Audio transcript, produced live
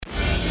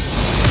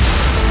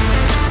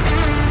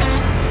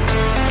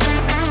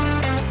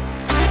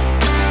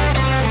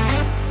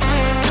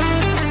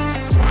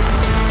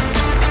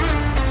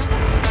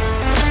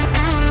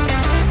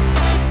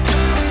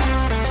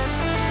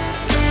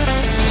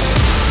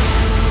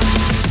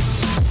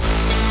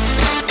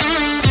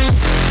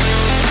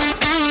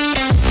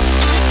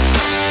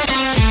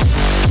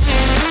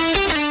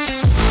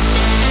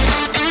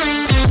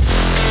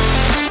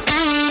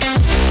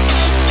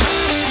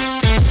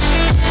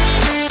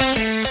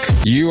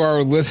You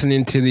are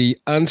listening to the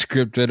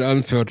unscripted,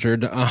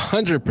 unfiltered,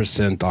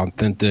 100%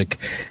 authentic,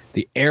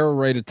 the Air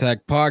Raid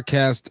Attack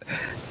podcast.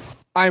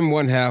 I'm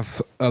one half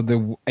of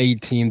the A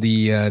team,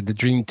 the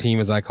dream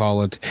team, as I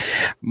call it.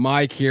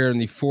 Mike here in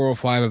the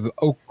 405 of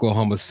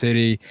Oklahoma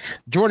City.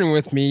 Joining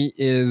with me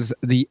is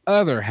the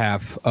other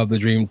half of the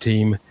dream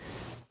team,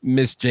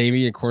 Miss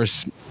Jamie. Of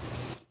course,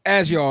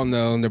 as you all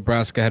know,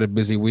 Nebraska had a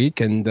busy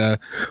week, and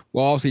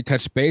we'll obviously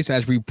touch base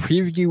as we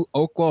preview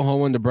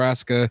Oklahoma and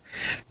Nebraska.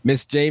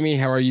 Miss Jamie,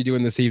 how are you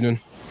doing this evening?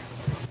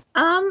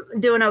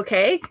 Doing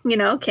okay.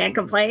 Can't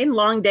complain.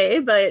 Long day,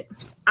 but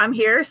I'm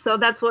here, so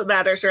that's what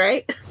matters,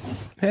 right?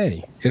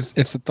 Hey,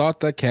 it's a thought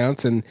that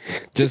counts, and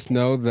just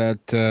know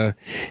that,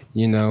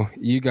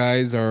 you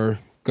guys are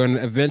going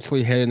to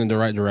eventually head in the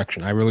right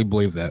direction. I really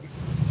believe that.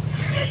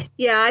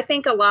 Yeah, I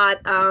think a lot.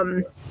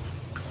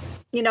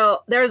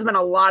 There's been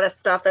a lot of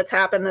stuff that's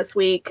happened this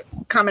week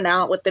coming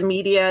out with the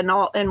media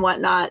and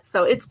whatnot.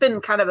 So it's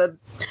been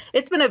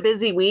a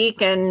busy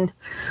week, and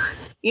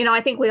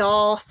I think we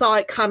all saw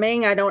it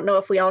coming. I don't know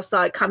if we all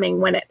saw it coming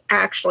when it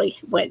actually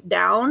went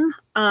down.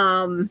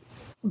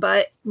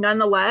 But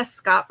nonetheless,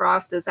 Scott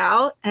Frost is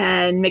out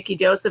and Mickey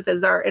Joseph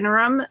is our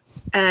interim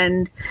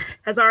and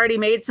has already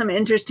made some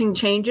interesting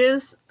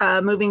changes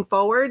moving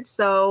forward.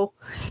 So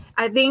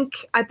I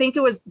think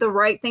it was the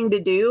right thing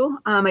to do.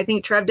 I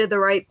think Trev did the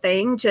right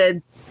thing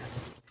to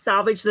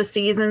salvage the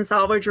season,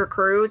 salvage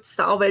recruits,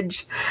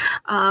 salvage,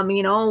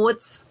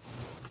 what's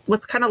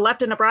kind of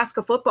left in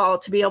Nebraska football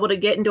to be able to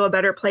get into a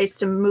better place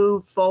to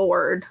move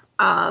forward.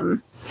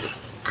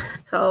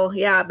 So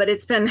yeah, but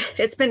it's been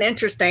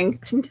interesting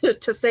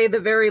to say the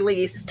very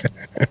least.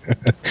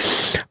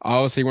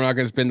 Obviously, we're not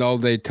going to spend all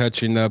day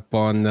touching up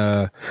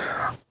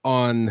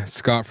on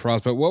Scott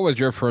Frost, but what was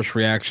your first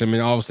reaction? I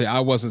mean, obviously, I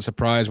wasn't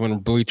surprised when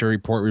Bleacher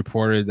Report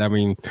reported. I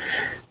mean,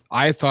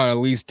 I thought at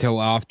least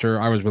till after,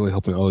 I was really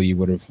hoping OU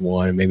would have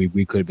won. Maybe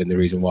we could have been the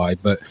reason why,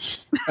 but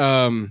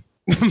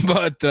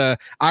but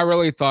I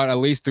really thought at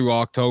least through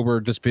October,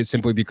 just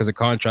simply because of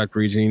contract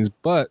reasons.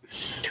 But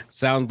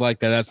sounds like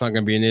that's not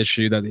going to be an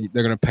issue, that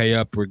they're going to pay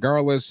up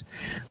regardless.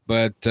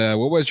 But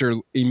what was your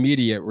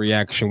immediate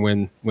reaction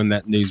when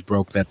that news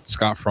broke that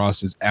Scott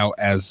Frost is out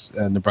as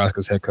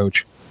Nebraska's head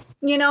coach?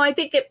 I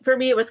think for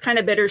me, it was kind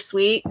of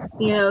bittersweet.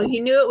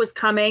 You knew it was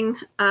coming.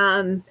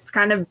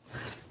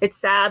 It's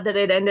sad that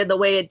it ended the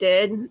way it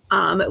did.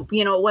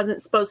 It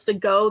wasn't supposed to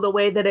go the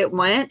way that it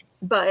went,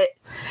 but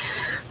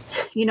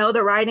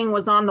the writing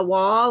was on the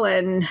wall,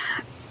 and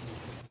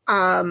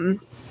I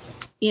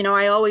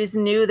always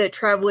knew that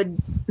Trev would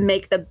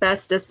make the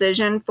best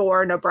decision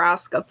for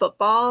Nebraska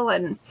football.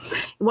 And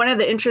one of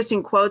the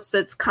interesting quotes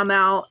that's come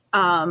out,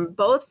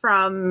 both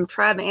from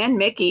Trev and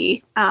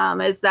Mickey,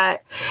 is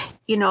that,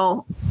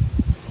 no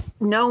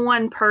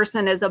one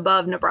person is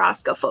above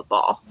Nebraska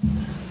football.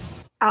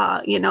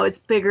 It's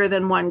bigger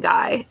than one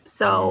guy.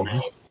 So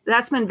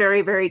that's been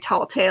very, very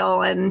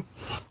telltale. And,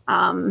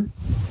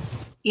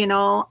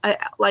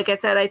 like I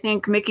said, I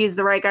think Mickey's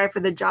the right guy for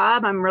the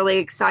job. I'm really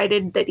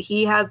excited that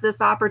he has this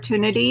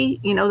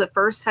opportunity. The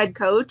first head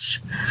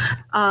coach,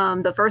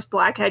 the first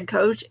Black head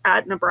coach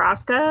at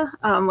Nebraska,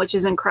 which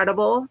is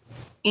incredible.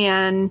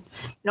 And,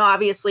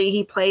 obviously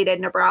he played at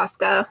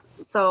Nebraska.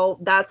 So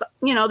that's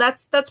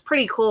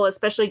pretty cool,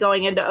 especially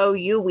going into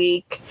OU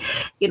week.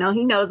 He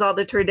knows all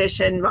the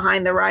tradition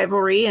behind the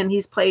rivalry, and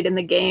he's played in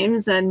the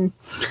games. And,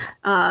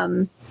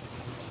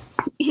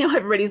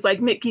 everybody's like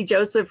Mickey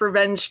Joseph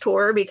revenge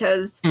tour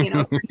because,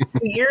 2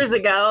 years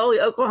ago,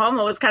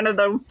 Oklahoma was kind of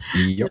the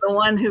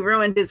one who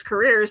ruined his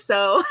career.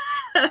 So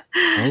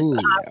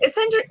it's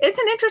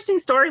an interesting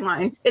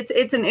storyline.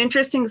 It's an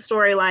interesting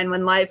storyline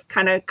when life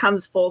kind of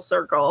comes full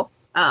circle.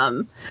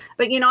 But,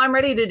 I'm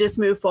ready to just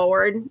move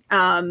forward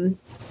and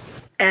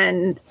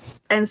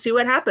see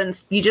what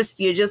happens. You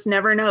just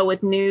never know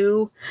with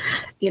new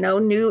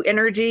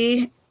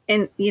energy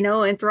and,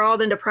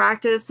 enthralled into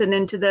practice and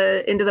into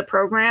the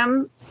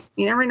program.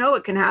 You never know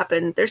what can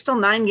happen. There's still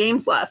 9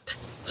 games left.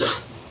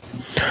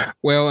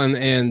 Well,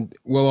 and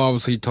we'll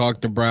obviously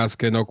talk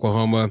Nebraska and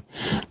Oklahoma.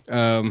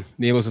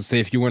 Needless to say,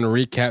 if you want to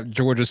recap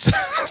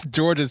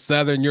Georgia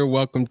Southern, you're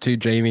welcome to,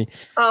 Jamie.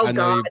 Oh,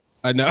 God.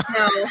 I know.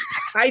 No,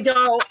 I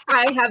don't.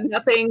 I have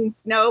nothing.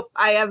 Nope.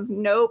 I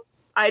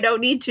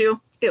don't need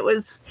to. It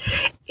was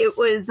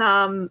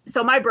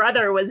so my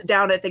brother was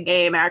down at the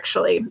game.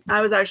 Actually, I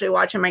was actually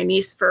watching my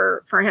niece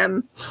for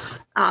him,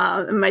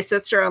 and my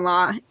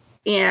sister-in-law,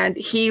 and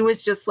he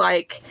was just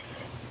like,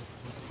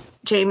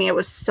 Jamie, it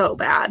was so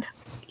bad.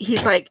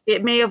 He's like,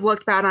 it may have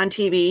looked bad on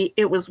TV.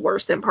 It was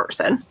worse in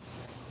person.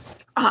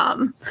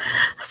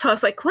 So I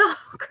was like, well,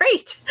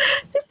 great,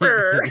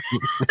 super,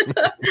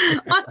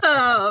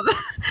 awesome.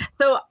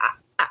 So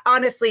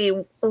honestly,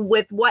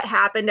 with what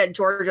happened at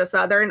Georgia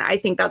Southern, I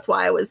think that's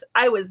why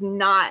I was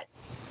not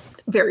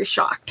very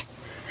shocked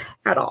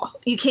at all.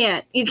 You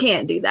can't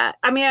do that.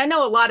 I mean, I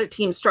know a lot of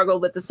teams struggle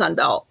with the Sun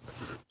Belt,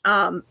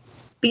 but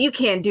you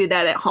can't do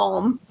that at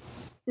home,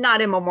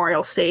 not in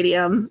Memorial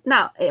Stadium.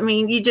 No, I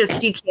mean, you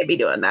can't be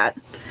doing that.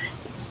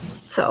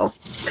 So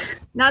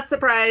not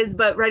surprised,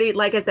 but ready,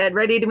 like I said,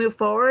 ready to move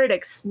forward.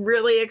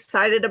 Really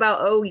excited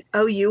about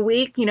OU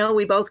week. You know,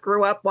 we both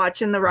grew up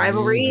watching the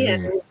rivalry,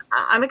 and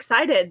I'm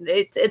excited.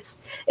 It's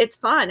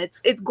fun.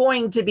 It's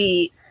going to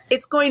be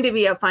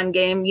a fun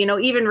game. You know,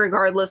 even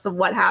regardless of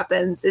what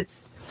happens,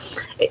 it's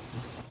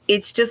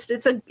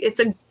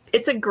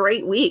a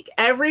great week.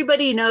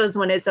 Everybody knows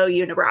when it's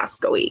OU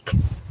Nebraska week,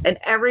 and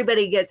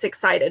everybody gets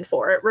excited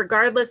for it,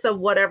 regardless of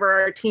whatever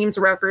our team's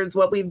records,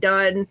 what we've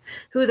done,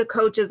 who the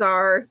coaches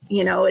are.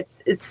 You know,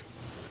 it's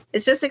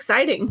just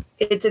exciting.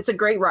 It's a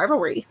great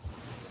rivalry.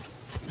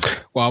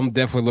 Well, I'm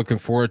definitely looking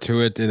forward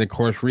to it. And of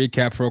course,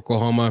 recap for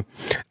Oklahoma.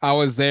 I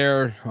was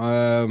there.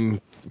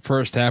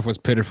 First half was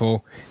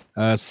pitiful.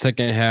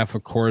 Second half,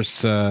 of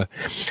course,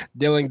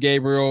 Dillon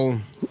Gabriel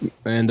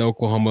and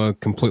Oklahoma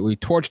completely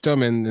torched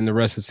them, and the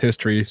rest is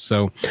history.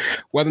 So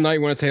whether or not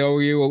you want to say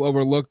OU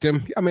overlooked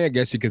him, I mean, I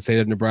guess you could say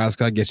that.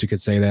 Nebraska, I guess you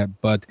could say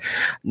that. But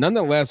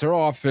nonetheless, their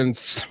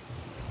offense,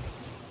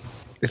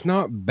 it's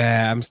not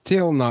bad. I'm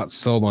still not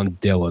sold on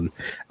Dillon.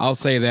 I'll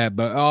say that.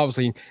 But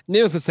obviously,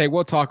 needless to say,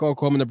 we'll talk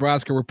Oklahoma,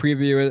 Nebraska. We'll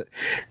preview it.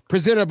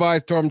 Presented by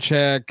Storm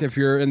Check. If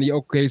you're in the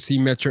OKC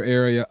metro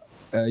area,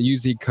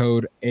 use the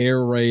code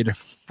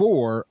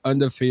AIRRAID4,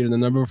 undefeated, the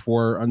number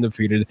 4,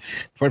 undefeated,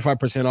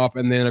 25% off.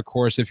 And then, of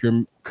course, if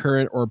you're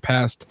current or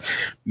past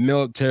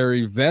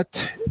military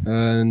vet,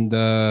 and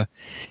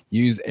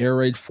use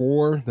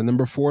AIRRAID4, the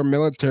number 4,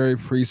 military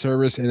free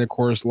service, and, of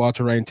course, Law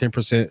to Rain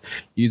 10%,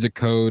 use the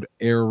code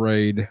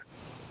AIRRAID.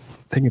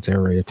 I think it's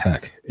Air Raid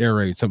Attack, Air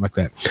Raid, something like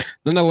that.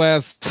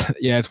 Nonetheless,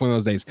 yeah, it's one of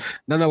those days.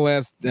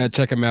 Nonetheless,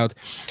 check them out.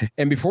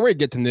 And before we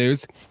get to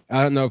news,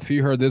 I don't know if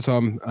you heard this. I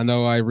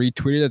know I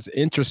retweeted. It's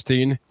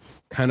interesting.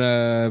 Kind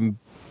of,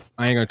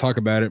 I ain't going to talk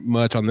about it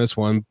much on this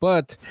one,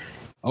 but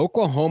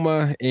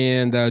Oklahoma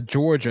and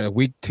Georgia,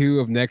 week 2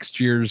 of next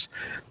year's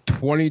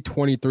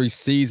 2023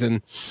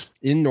 season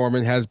in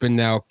Norman has been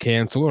now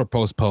canceled or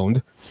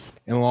postponed.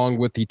 And along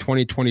with the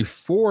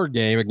 2024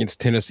 game against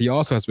Tennessee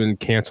also has been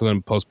canceled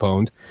and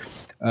postponed.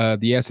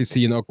 The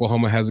SEC and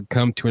Oklahoma has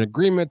come to an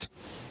agreement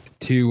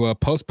to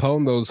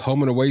postpone those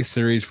home and away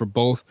series for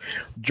both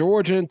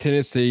Georgia and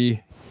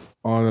Tennessee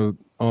on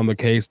the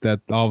case that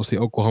obviously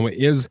Oklahoma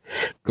is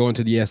going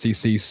to the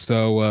SEC.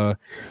 So,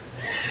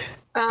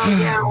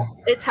 yeah,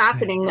 it's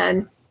happening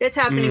then. It's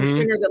happening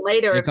sooner than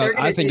later. If they're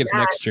I think it's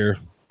next year.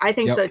 I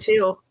think so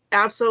too.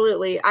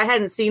 Absolutely. I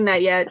hadn't seen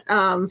that yet.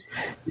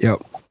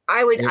 Yep.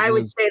 I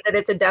would say that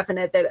it's a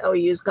definite that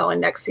OU's going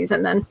next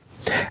season then.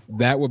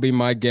 That would be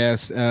my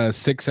guess.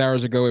 6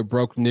 hours ago, it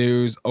broke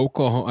news.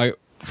 Oklahoma. I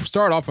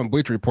started off on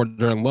Bleacher Report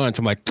during lunch.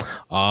 I'm like,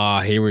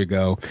 here we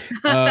go.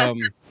 I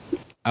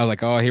was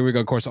like, here we go.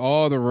 Of course,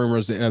 all the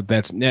rumors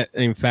that's net.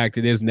 In fact,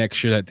 it is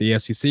next year at the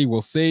SEC.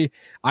 We'll see.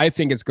 I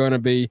think it's going to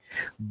be.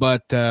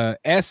 But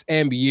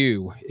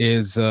SMU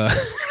is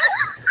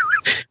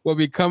will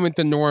be coming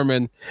to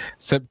Norman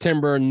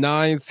September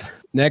 9th.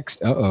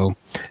 Next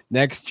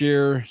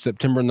year,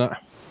 September 9th,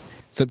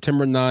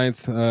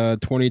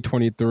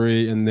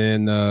 2023. And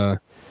then I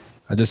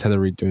just had to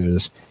redo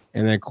this.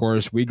 And then, of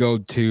course, we go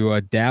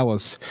to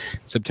Dallas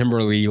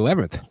September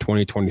 11th,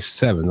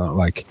 2027. Not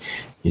like,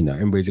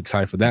 everybody's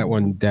excited for that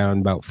one down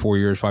about 5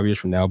 years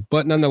from now.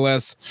 But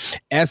nonetheless,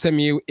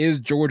 SMU is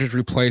Georgia's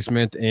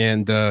replacement.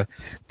 And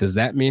does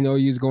that mean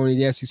OU is going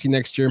to the SEC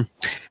next year?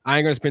 I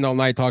ain't going to spend all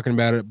night talking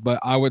about it, but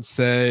I would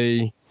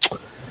say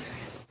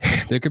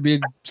there could be a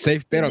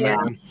safe bet on that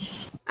one.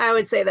 I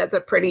would say that's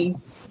a pretty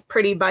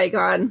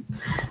bygone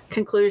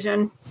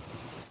conclusion.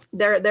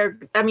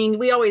 I mean,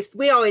 we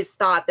always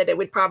thought that it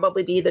would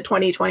probably be the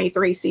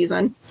 2023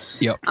 season.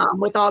 Yep.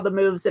 With all the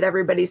moves that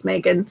everybody's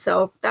making.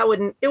 So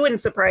it wouldn't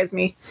surprise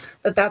me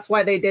that that's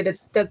why they did it.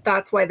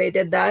 That's why they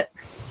did that.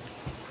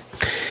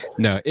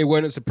 No, it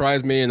wouldn't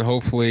surprise me, and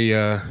hopefully,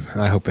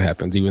 I hope it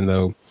happens, even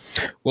though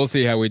we'll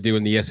see how we do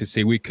in the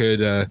SEC. We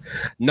could,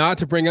 not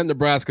to bring up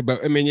Nebraska,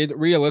 but I mean,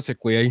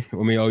 realistically,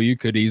 OU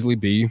could easily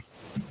be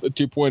a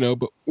 2.0,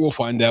 but we'll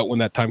find out when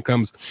that time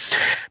comes.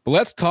 But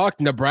let's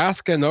talk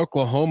Nebraska and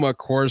Oklahoma. Of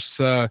course,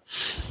 they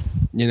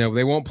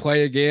won't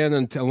play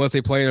again unless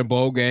they play in a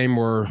bowl game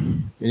or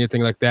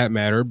anything like that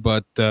matter.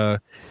 But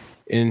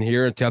in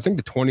here until I think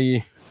the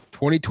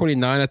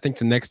 2029, I think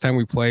the next time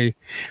we play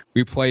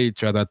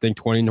each other, I think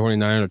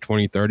 2029 or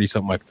 2030,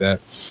 something like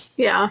that.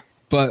 Yeah.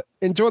 But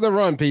enjoy the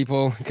run,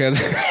 people, because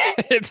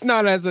it's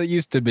not as it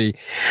used to be.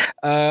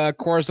 Of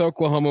course,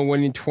 Oklahoma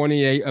winning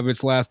 28 of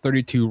its last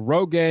 32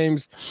 road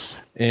games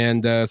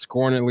and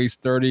scoring at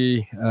least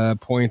 30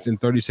 points in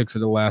 36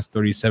 of the last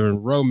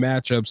 37 road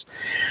matchups.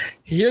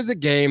 Here's a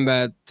game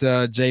that,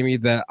 Jamie,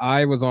 that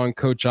I was on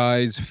Coach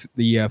I's,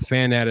 the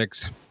Fan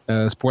Addicts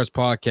sports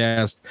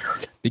podcast,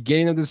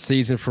 beginning of the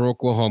season for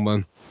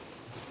Oklahoma.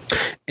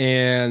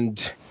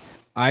 And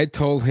I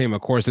told him, of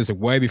course, this is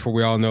way before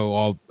we all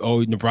know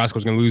Nebraska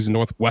was going to lose to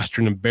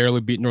Northwestern and barely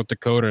beat North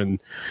Dakota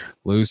and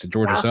lose to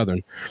Georgia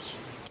Southern.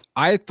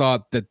 I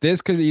thought that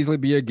this could easily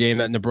be a game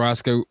that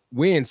Nebraska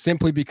wins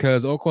simply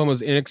because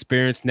Oklahoma's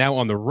inexperienced now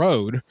on the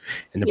road.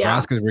 And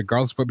Nebraska,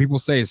 regardless of what people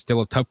say, is still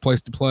a tough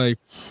place to play.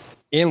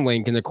 in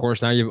Lincoln. Of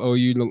course, now you have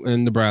OU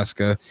in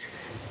Nebraska.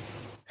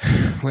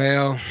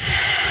 Well,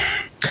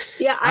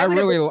 yeah, I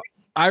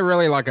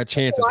really like our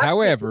chances.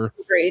 However,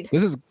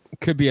 this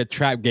could be a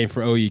trap game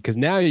for OU because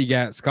now you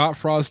got Scott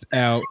Frost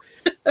out,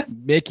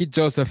 Mickey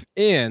Joseph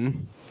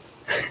in.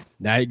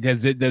 Now,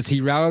 does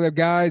he rally the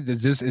guys?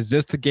 Is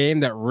this the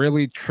game that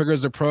really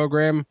triggers the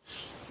program?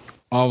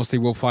 Obviously,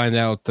 we'll find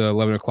out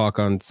 11 o'clock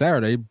on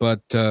Saturday.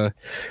 But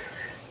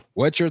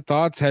what's your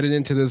thoughts headed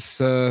into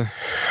this? I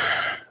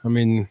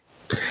mean,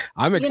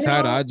 I'm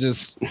excited.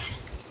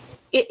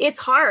 It's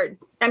hard.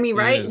 I mean,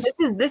 right?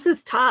 This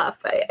is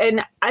tough.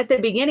 And at the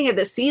beginning of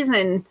the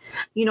season,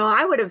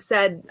 I would have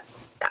said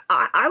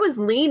I was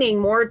leaning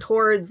more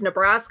towards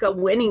Nebraska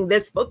winning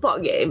this football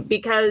game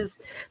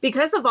because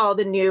of all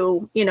the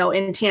new,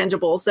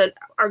 intangibles that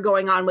are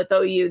going on with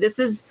OU. This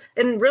is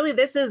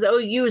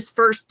OU's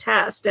first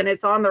test, and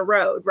it's on the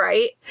road,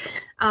 right?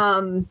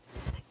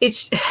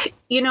 It's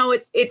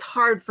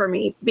hard for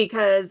me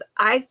because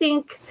I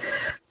think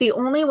the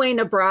only way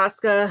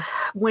Nebraska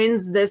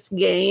wins this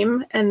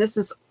game, and this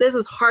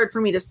is hard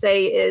for me to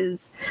say,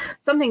 is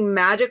something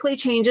magically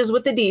changes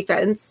with the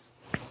defense.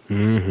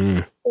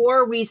 Mm-hmm.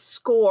 Or we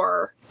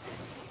score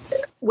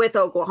with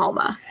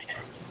Oklahoma.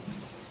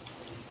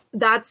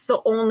 That's the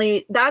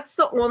only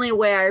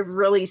way I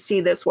really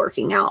see this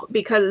working out,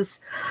 because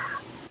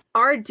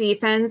our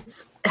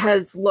defense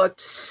has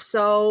looked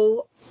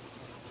so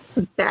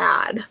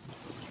bad.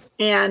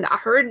 And I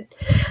heard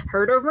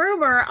a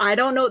rumor. I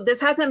don't know. This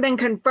hasn't been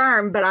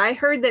confirmed, but I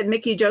heard that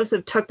Mickey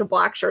Joseph took the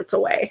black shirts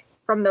away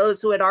from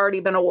those who had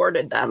already been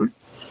awarded them.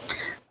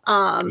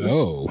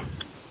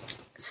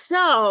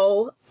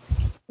 So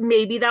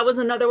maybe that was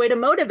another way to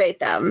motivate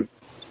them.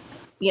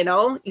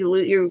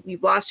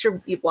 You've lost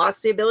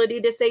the ability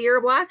to say you're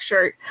a black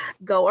shirt.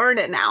 Go earn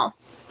it now.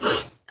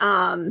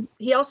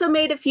 He also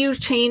made a few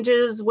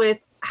changes with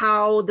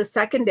how the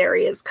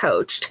secondary is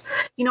coached.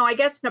 I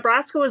guess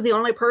Nebraska was the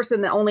only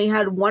person that only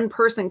had one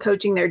person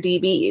coaching their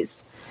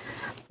DBs.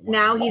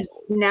 Wow.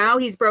 Now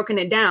he's broken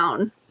it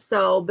down.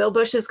 So Bill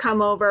Bush has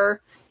come over.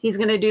 He's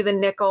going to do the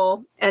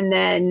nickel, and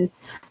then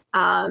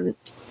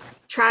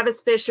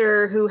Travis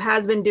Fisher, who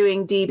has been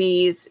doing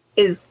DBs,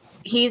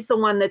 he's the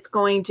one that's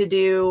going to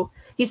do.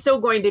 He's still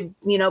going to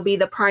be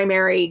the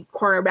primary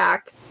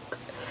cornerback,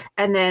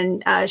 and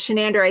then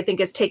Shenander, I think,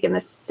 has taken the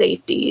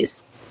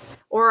safeties.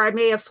 Or I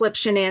may have flipped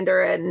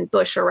Shenander and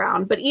Bush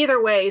around. But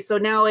either way, so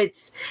now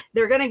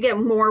they're going to get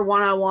more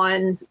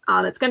one-on-one.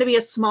 It's going to be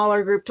a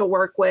smaller group to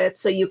work with,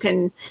 so you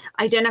can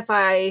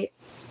identify,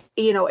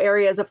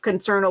 areas of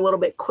concern a little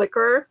bit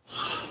quicker.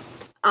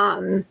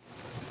 But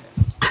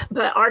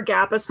our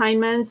gap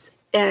assignments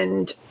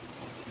and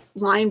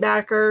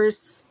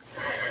linebackers,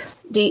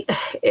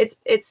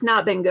 it's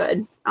not been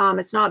good.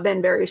 It's not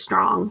been very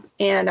strong.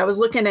 And I was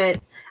looking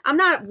at, I'm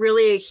not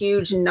really a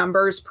huge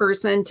numbers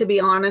person, to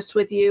be honest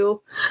with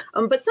you.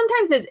 But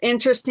sometimes it's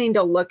interesting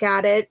to look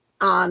at it,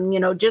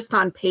 just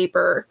on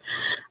paper.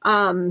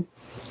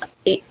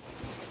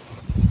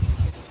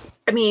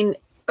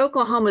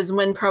 Oklahoma's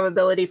win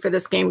probability for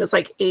this game was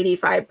like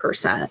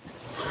 85%,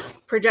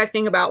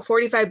 projecting about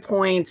 45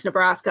 points,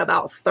 Nebraska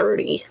about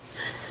 30.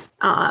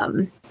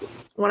 When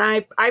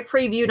I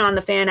previewed on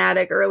the Fan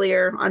Addict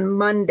earlier on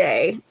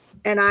Monday,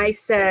 and I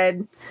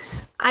said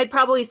I'd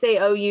probably say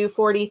OU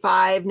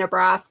 45,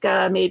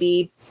 Nebraska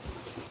maybe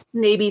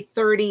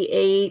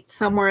 38,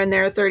 somewhere in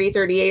there, 30,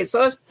 38.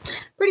 So I was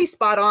pretty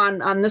spot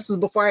on. This was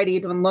before I'd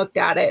even looked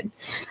at it.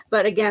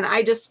 But again,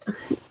 I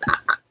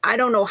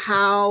don't know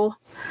how.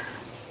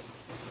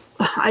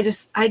 I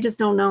just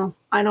don't know.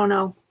 I don't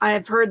know.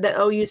 I've heard that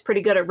OU is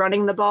pretty good at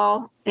running the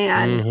ball,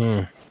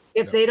 and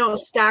if they don't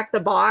stack the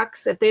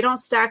box, and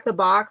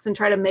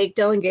try to make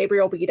Dylan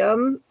Gabriel beat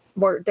them,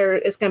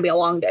 it's going to be a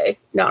long day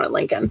down in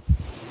Lincoln.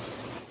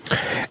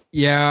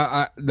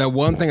 Yeah, the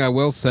one thing I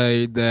will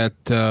say I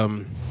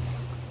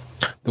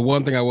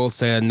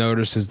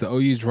noticed is the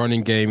OU's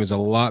running game is a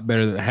lot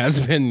better than it has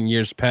been in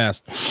years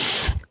past.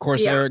 Of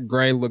course, yeah. Eric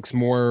Gray looks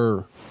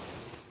more,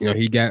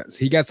 he got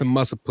some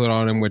muscle put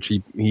on him, which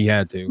he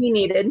had to. He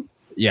needed.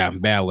 Yeah,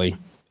 badly.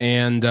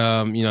 And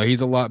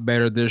he's a lot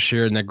better this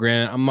year. And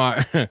granted, I'm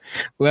not.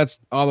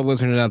 All the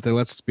listeners out there,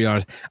 let's be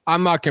honest.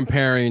 I'm not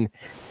comparing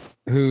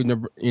who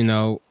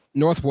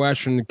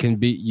Northwestern can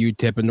beat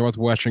UTEP and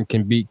Northwestern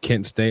can beat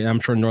Kent State. I'm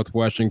sure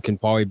Northwestern can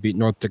probably beat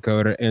North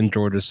Dakota and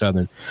Georgia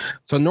Southern.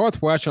 So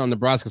Northwestern on the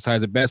Nebraska side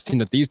is the best team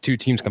that these two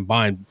teams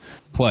combined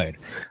played.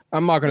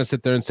 I'm not going to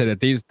sit there and say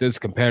that this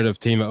competitive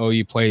team at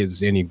OU plays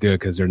is any good,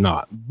 because they're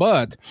not.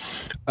 But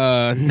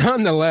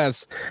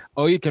nonetheless,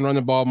 OU can run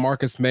the ball.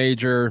 Marcus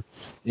Major,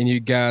 and you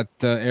got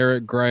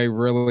Eric Gray,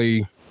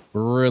 really,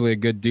 really a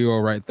good duo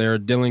right there.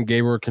 Dylan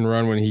Gabriel can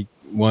run when he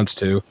wants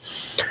to.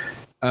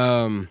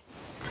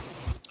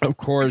 Of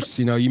course,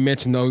 you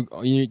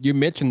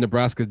mentioned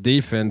Nebraska's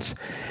defense.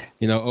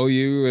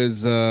 OU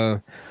is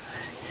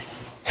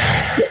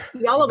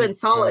y'all have been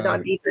solid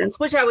on defense,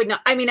 which I would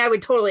not. I mean, I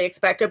would totally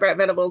expect a Brent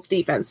Venables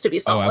defense to be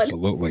solid. Oh,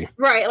 absolutely.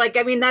 Right. Like,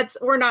 I mean,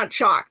 we're not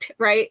shocked,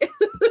 right?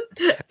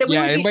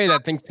 Yeah, anybody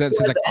that thinks that's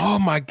like, oh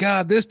my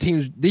God, this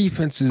team's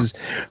defense is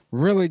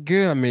really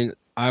good. I mean,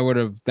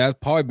 that's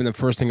probably been the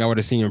first thing I would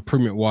have seen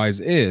improvement wise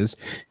is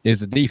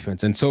the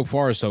defense. And so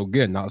far, so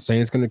good. Not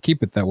saying it's going to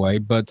keep it that way,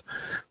 but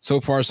so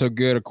far, so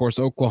good. Of course,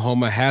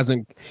 Oklahoma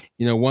hasn't,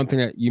 one thing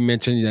that you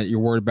mentioned that you're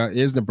worried about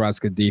is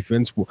Nebraska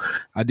defense.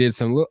 I did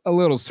a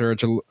little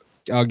search.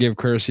 I'll give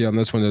courtesy on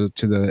this one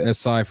to the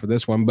SI for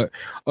this one, but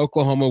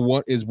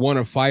Oklahoma is one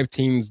of 5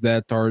 teams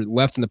that are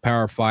left in the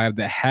Power 5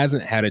 that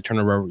hasn't had a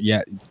turnover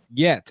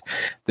yet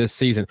this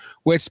season,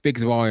 which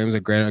speaks volumes.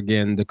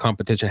 Again, the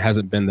competition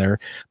hasn't been there,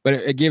 but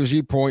it gives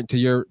you point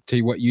to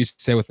what you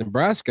say with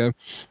Nebraska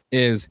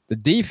is the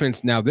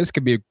defense. Now, this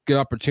could be a good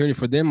opportunity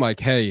for them. Like,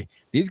 hey,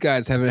 these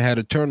guys haven't had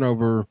a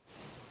turnover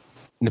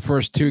in the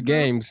first 2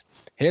 games.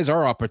 Here's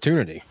our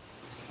opportunity.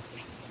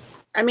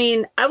 I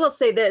mean, I will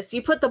say this: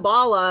 you put the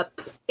ball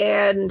up,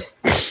 and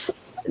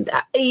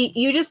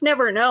you just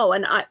never know.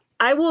 And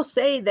I will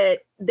say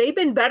that they've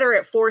been better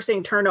at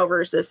forcing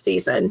turnovers this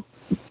season.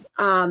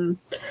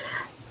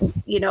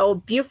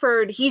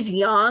 Buford, he's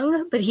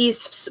young, but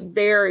he's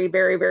very,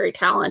 very, very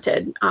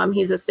talented.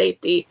 He's a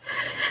safety.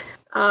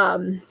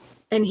 And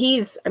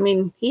he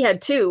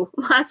had 2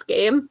 last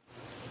game,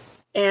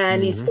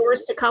 and he's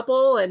forced a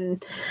couple.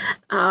 And,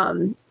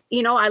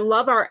 I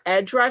love our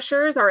edge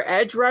rushers. Our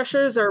edge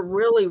rushers are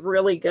really,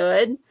 really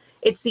good.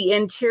 It's the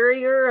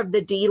interior of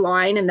the D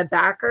line and the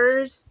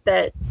backers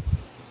that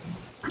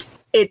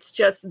it's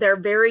just, they're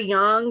very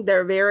young,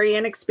 they're very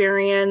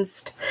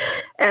inexperienced,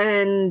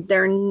 and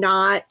they're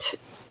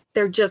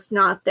just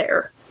not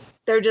there.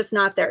 They're just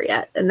not there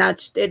yet. And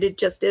that's it. It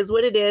just is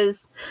what it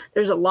is.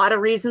 There's a lot of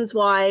reasons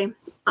why.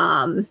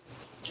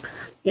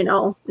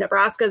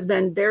 Nebraska's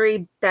been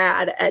very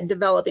bad at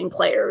developing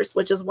players,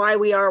 which is why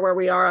we are where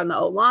we are on the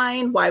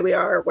O-line, why we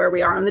are where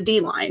we are on the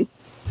D-line.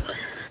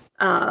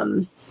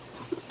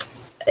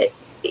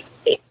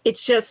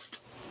 It's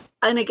just,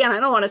 and again, I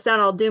don't want to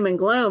sound all doom and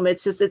gloom.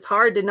 It's just, it's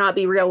hard to not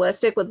be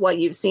realistic with what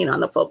you've seen on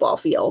the football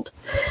field.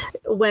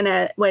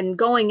 When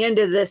going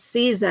into this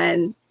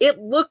season, it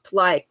looked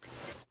like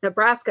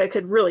Nebraska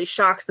could really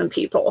shock some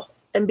people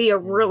and be a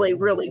really,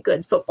 really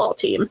good football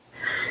team.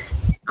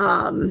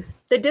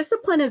 The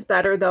discipline is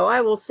better, though,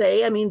 I will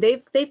say. I mean,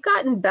 they've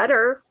gotten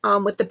better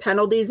with the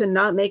penalties and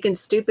not making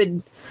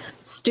stupid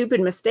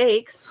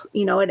mistakes,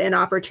 in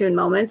inopportune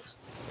moments.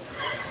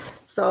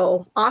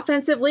 So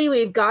offensively,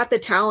 we've got the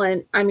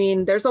talent. I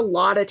mean, there's a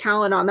lot of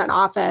talent on that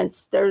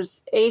offense.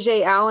 There's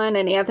AJ Allen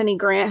and Anthony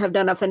Grant have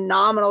done a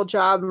phenomenal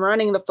job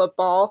running the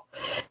football.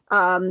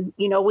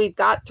 We've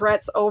got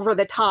threats over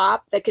the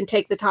top that can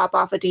take the top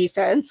off of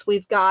defense.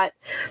 We've got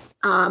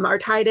our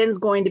tight ends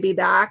going to be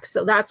back,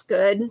 so that's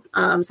good.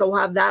 So we'll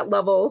have that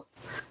level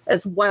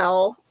as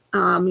well.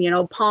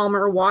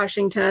 Palmer,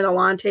 Washington,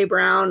 Alante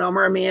Brown,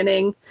 Omar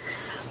Manning.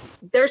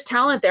 There's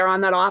talent there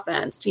on that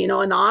offense, and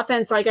the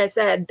offense, like I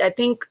said, I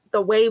think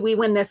the way we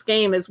win this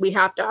game is we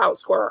have to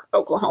outscore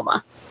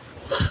Oklahoma.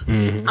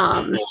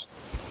 Mm-hmm.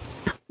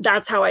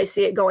 That's how I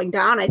see it going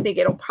down. I think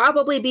it'll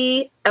probably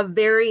be a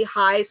very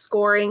high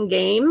scoring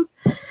game.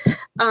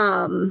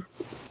 But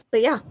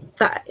yeah,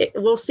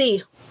 we'll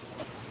see.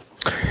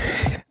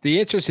 The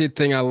interesting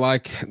thing I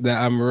like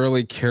that I'm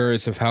really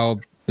curious of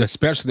how,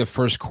 especially the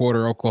first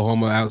quarter,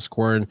 Oklahoma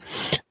outscored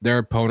their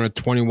opponent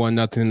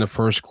 21-0 in the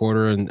first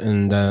quarter,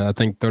 and I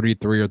think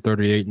 33 or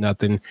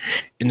 38-0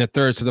 in the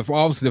third. So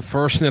obviously the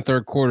first and the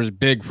third quarter is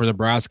big for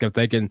Nebraska. If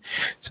they can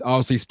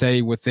obviously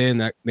stay within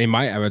that, they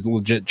might have a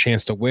legit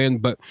chance to win.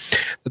 But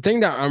the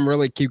thing that I'm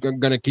really going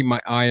to keep my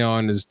eye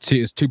on is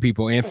two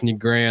people, Anthony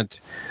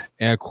Grant,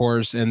 and of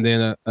course, and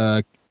then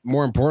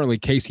more importantly,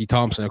 Casey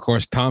Thompson. Of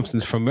course,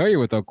 Thompson's familiar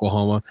with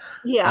Oklahoma.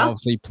 Yeah,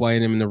 obviously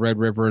playing him in the Red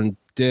River and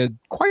did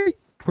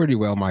pretty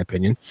well, in my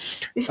opinion.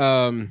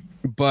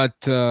 But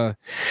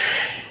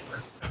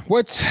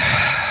what's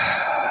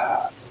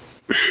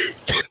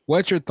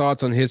your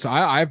thoughts on his?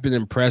 I've been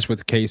impressed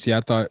with Casey.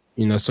 I thought,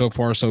 so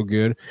far so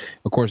good.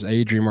 Of course,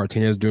 Adrian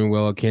Martinez doing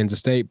well at Kansas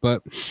State.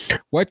 But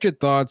what's your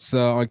thoughts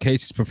on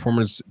Casey's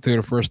performance through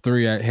the first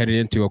 3 headed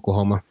into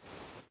Oklahoma?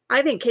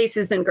 I think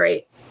Casey's been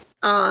great.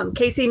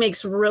 Casey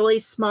makes really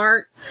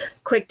smart,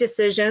 quick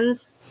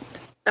decisions.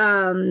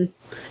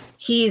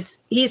 He's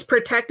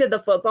protected the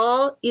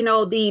football.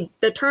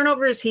 The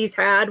turnovers he's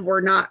had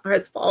were not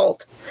his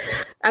fault.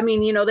 I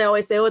mean, they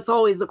always say, it's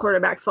always the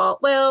quarterback's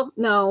fault. Well,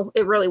 no,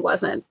 it really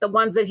wasn't. The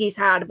ones that he's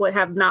had would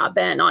have not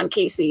been on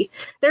Casey.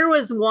 There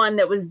was one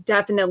that was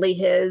definitely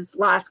his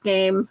last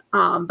game.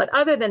 But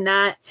other than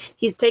that,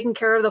 he's taking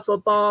care of the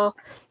football.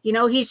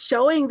 He's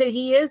showing that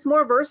he is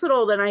more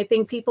versatile than I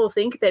think people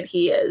think that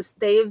he is.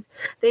 They've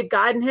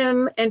gotten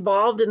him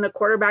involved in the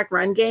quarterback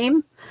run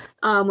game,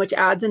 which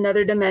adds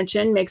another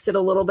dimension, makes it a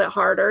little bit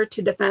harder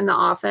to defend the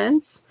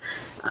offense.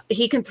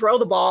 He can throw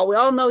the ball. We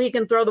all know he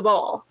can throw the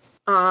ball.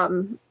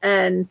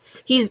 And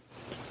he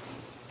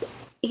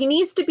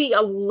needs to be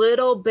a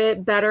little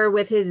bit better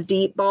with his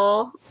deep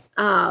ball.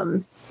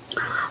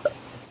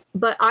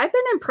 But I've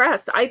been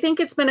impressed. I think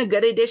it's been a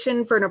good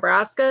addition for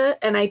Nebraska,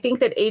 and I think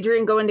that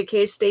Adrian going to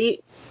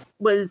K-State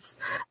was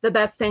the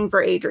best thing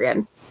for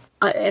Adrian,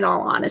 in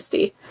all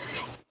honesty.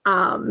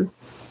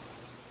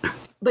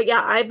 But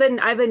yeah, I've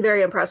been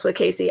very impressed with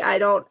Casey. I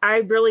don't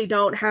have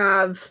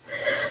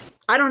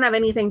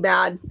anything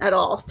bad at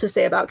all to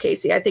say about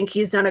Casey. I think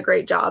he's done a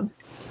great job.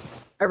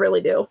 I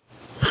really do.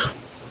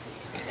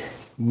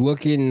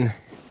 Looking,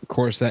 of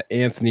course, at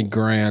Anthony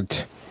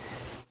Grant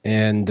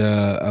and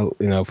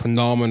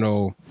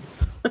phenomenal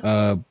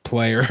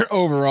player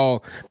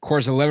overall. Of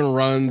course, 11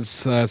 runs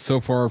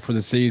so far for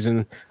the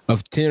season,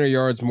 of 10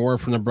 yards more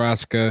for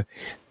Nebraska,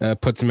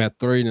 puts him at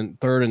third in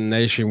the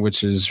nation,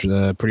 which is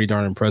pretty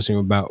darn impressive.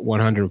 About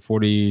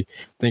 140, I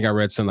think I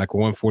read something like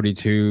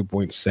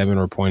 142.7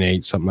 or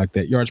 0.8, something like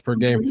that, yards per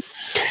game.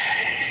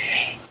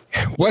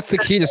 What's the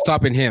key to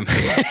stopping him?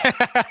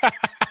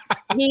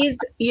 Here's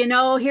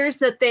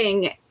the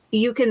thing.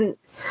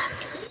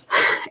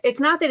 It's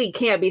not that he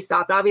can't be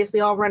stopped. Obviously,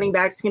 all running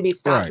backs can be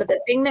stopped. Right. But the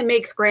thing that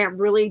makes Grant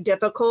really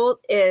difficult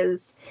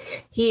is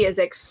he has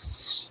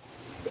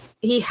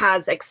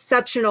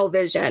exceptional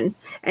vision,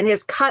 and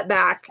his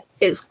cutback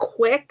is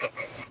quick,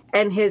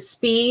 and his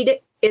speed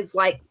is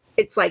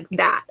it's like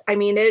that. I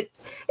mean,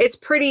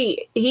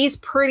 he's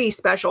pretty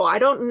special. I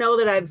don't know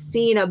that I've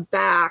seen a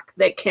back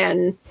that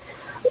can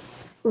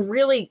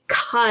really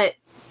cut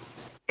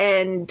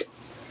and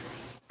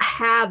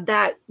have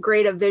that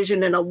great of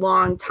vision in a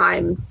long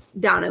time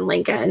down in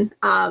Lincoln.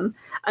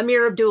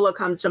 Amir Abdullah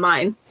comes to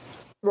mind.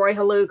 Roy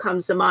Halou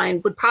comes to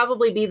mind. Would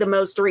probably be the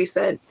most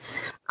recent.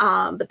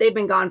 But they've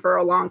been gone for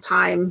a long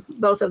time,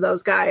 both of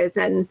those guys.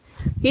 And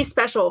he's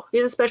special.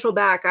 He's a special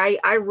back.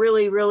 I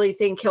really, really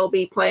think he'll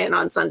be playing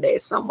on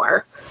Sundays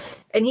somewhere.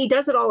 And he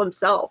does it all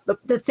himself.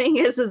 The thing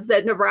is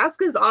that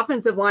Nebraska's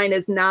offensive line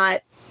is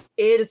not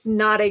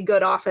a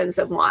good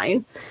offensive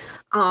line.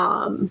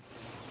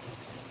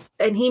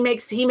 And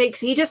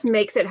he just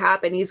makes it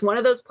happen. He's one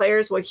of those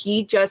players where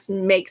he just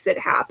makes it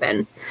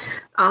happen.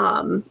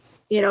 So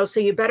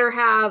you better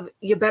have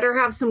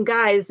some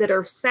guys that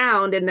are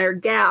sound in their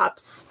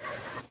gaps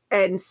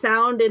and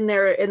sound in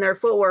their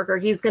footwork, or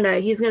he's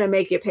gonna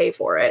make you pay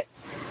for it.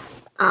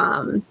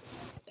 And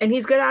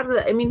he's good out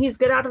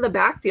of the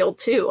backfield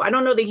too. I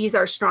don't know that he's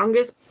our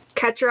strongest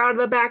catcher out of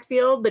the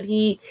backfield, but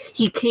he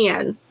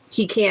can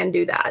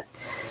do that.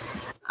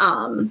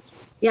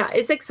 Yeah,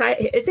 it's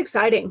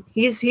exciting.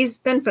 He's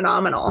been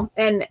phenomenal.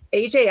 And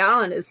AJ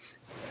Allen is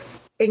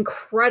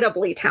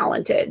incredibly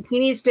talented. He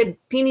needs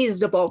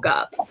to bulk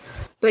up,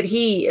 but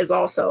he is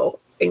also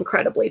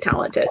incredibly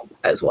talented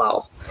as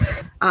well.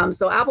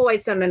 So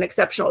Applewhite's done an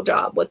exceptional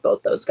job with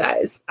both those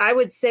guys. I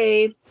would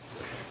say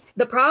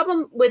the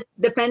problem with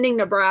defending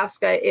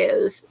Nebraska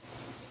is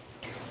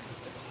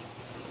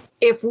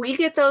if we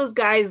get those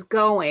guys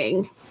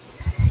going,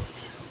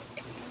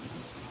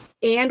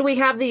 and we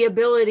have the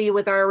ability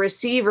with our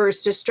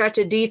receivers to stretch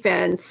a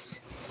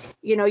defense,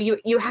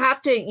 you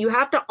have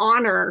to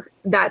honor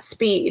that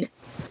speed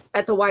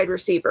at the wide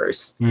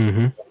receivers.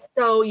 Mm-hmm.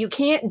 So you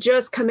can't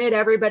just commit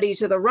everybody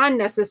to the run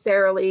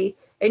necessarily,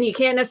 and you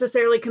can't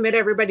necessarily commit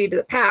everybody to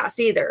the pass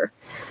either,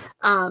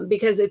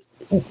 because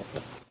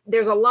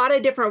there's a lot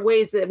of different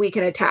ways that we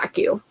can attack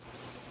you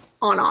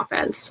on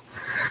offense,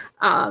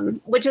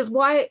 which is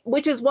why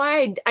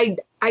I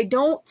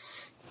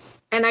don't.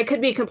 And I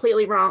could be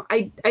completely wrong.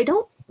 I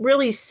don't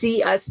really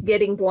see us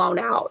getting blown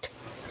out.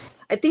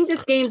 I think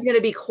this game's going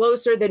to be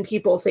closer than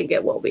people think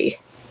it will be.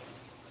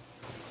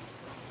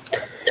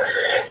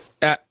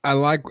 No,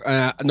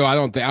 I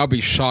don't think I'll be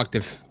shocked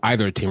if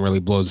either team really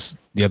blows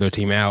the other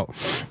team out.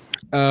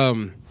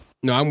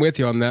 No, I'm with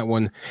you on that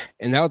one.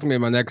 And that was going to be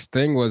my next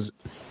thing was,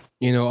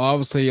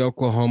 obviously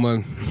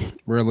Oklahoma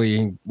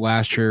really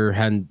last year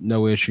had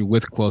no issue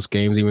with close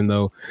games, even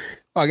though,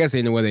 I guess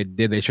they know what they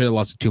did. They should have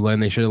lost to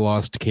Tulane. They should have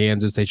lost to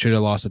Kansas. They should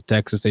have lost to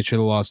Texas. They should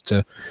have lost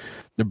to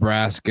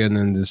Nebraska, and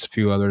then there's a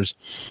few others.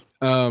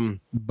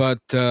 But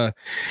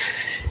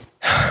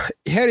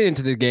heading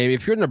into the game,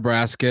 if you're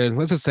Nebraska,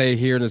 let's just say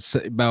here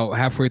about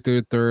halfway through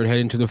the third,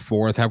 heading to the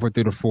fourth, halfway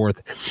through the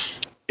fourth,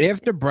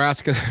 if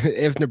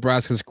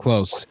Nebraska's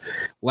close,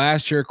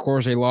 last year, of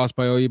course, they lost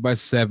by OU by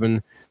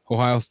 7.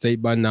 Ohio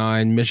State by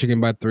 9, Michigan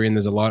by 3, and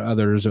there's a lot of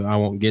others I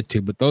won't get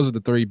to. But those are the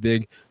three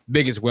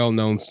biggest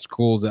well-known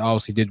schools that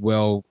obviously did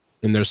well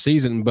in their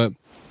season. But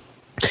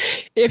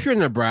if you're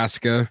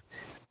Nebraska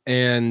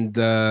and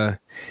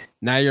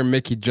now you're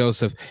Mickey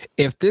Joseph,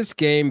 if this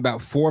game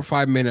about 4 or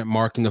 5 minute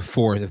mark in the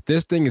fourth, if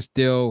this thing is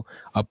still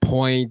a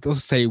point,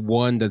 let's say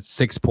 1 to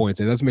 6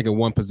 points, let's make it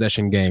one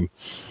possession game.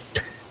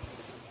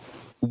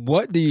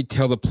 What do you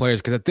tell the players?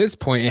 Because at this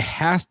point,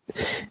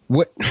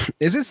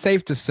 is it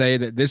safe to say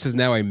that this is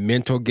now a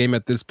mental game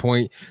at this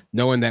point,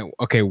 knowing that,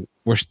 okay,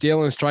 we're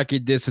still in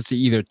striking distance to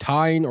either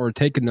tying or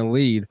taking the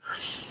lead?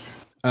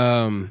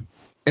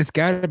 It's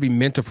got to be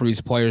mental for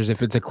these players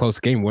if it's a close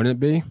game, wouldn't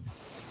it be?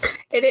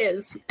 It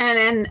is.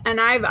 And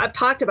I've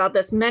talked about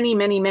this many,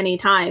 many, many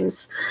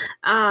times.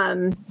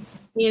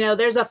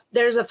 there's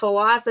a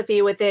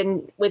philosophy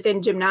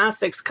within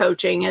gymnastics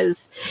coaching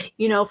is,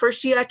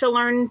 first you got to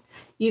learn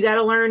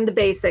the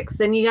basics,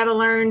 then you got to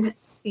learn,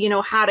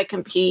 how to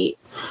compete,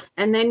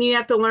 and then you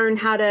have to learn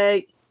how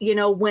to,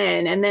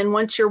 win. And then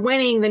once you're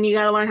winning, then you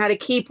got to learn how to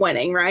keep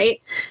winning.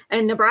 Right.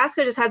 And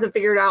Nebraska just hasn't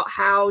figured out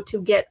how to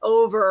get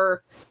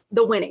over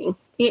the winning.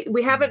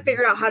 We haven't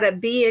figured out how to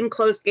be in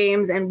close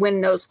games and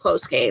win those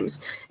close games.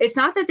 It's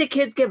not that the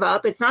kids give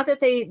up. It's not that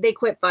they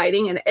quit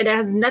fighting, and it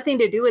has nothing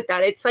to do with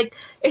that. It's like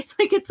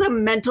it's a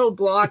mental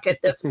block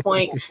at this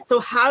point. So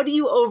how do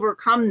you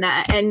overcome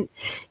that? And,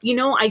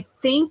 I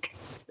think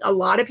a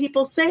lot of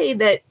people say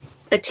that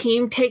a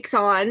team takes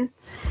on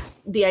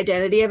the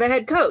identity of a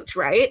head coach,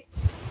 right?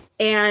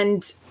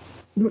 And,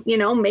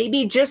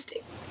 maybe just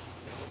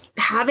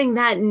having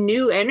that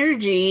new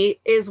energy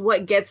is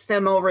what gets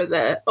them over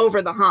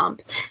the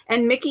hump.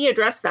 And Mickey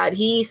addressed that.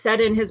 He said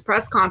in his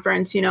press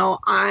conference,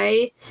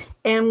 I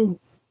am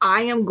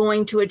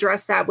going to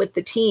address that with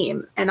the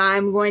team, and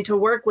I'm going to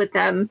work with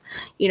them,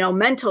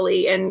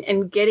 mentally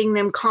and getting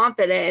them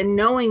confident and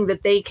knowing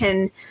that they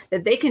can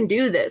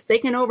do this. They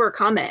can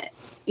overcome it.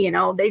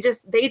 They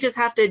just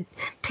have to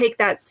take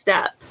that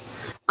step.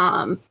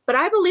 But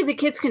I believe the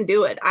kids can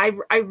do it.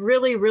 I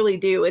really, really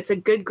do. It's a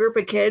good group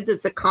of kids.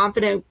 It's a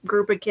confident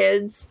group of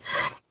kids.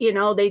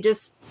 They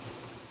just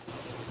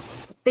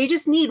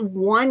need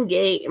one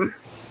game,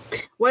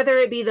 whether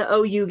it be the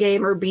OU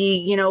game or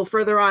be,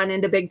 further on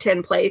into Big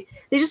Ten play.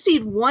 They just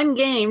need one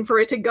game for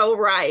it to go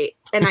right.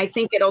 And I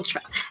think it'll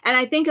turn, and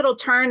I think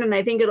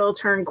it'll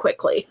turn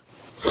quickly.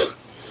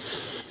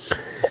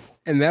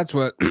 And that's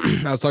what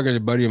I was talking to a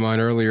buddy of mine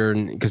earlier,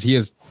 and because he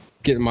is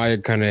getting my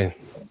kind of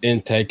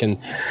intake, and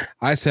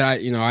I said,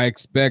 I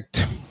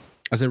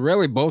said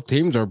really both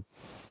teams are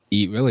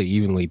really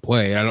evenly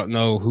played. I don't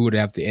know who would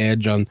have the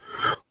edge on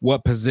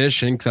what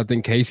position, because I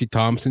think Casey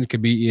Thompson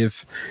could be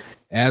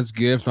as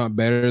good, if not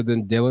better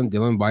than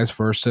Dylan, vice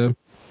versa.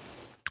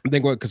 I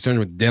think what concerns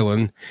with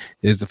Dylan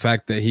is the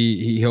fact that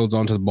he holds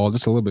onto the ball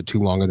just a little bit too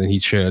longer than he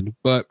should,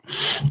 and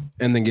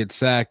then gets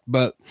sacked.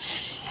 But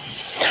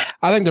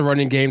I think the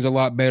running game's a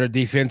lot better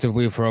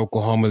defensively for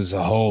Oklahoma, is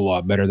a whole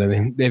lot better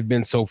than they've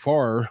been so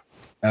far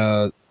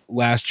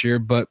last year.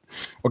 But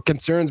what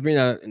concerns me,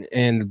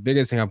 and the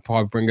biggest thing I'll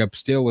probably bring up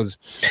still, is,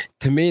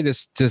 to me,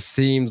 this just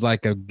seems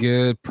like a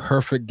good,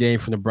 perfect game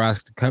for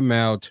Nebraska to come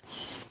out.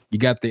 You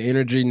got the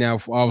energy now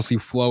obviously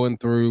flowing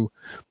through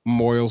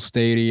Memorial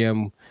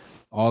Stadium.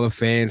 All the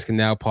fans can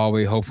now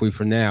probably, hopefully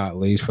for now at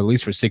least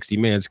for 60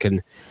 minutes,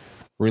 can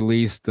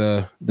release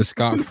the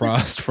Scott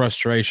Frost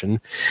frustration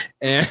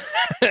and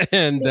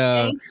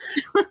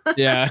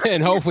yeah,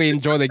 and hopefully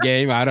enjoy the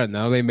game. I don't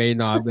know, they may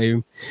not,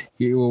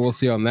 we'll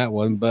see on that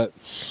one. But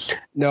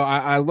no,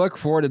 I look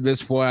forward to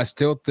this one. I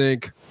still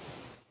think,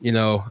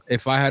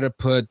 if I had to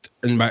put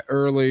in my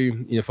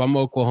early, if I'm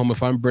Oklahoma,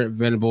 if I'm Brent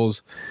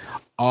Venables,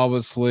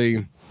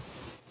 obviously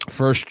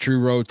first true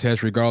road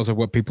test, regardless of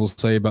what people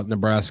say about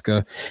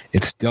Nebraska,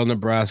 it's still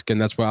Nebraska.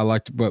 And that's why I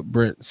liked what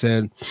Brent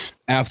said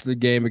after the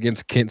game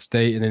against Kent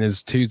State and in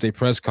his Tuesday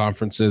press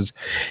conferences.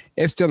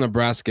 It's still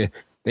Nebraska.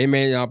 They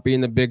may not be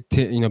in the Big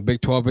 10, Big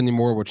 12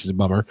 anymore, which is a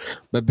bummer,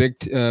 but Big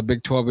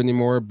 12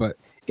 anymore. But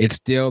it's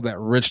still that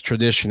rich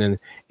tradition,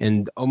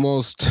 and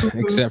almost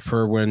except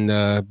for when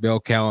Bill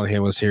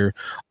Callahan was here,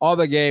 all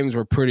the games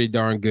were pretty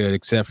darn good,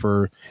 except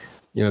for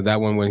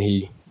that one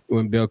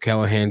when Bill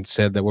Callahan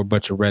said that we're a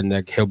bunch of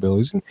redneck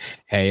hillbillies, and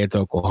hey, it's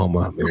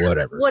Oklahoma. I mean,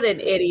 whatever. What an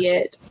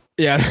idiot.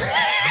 Yeah.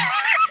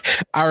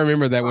 I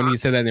remember that when he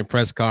said that in a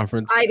press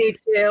conference. I do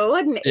too.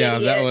 What an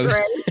idiot. That was.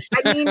 Right?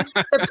 I mean,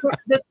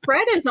 the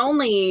spread's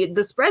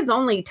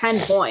only 10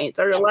 points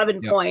or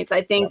 11 points,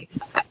 I think,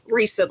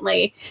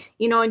 recently.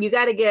 And you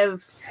got to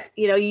give,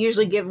 you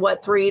usually give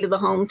 3 to the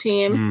home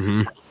team.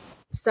 Mm-hmm.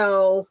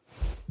 So,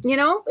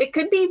 it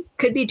could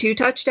be 2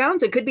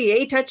 touchdowns. It could be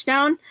a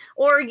touchdown,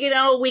 or,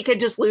 we could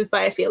just lose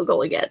by a field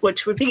goal again,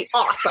 which would be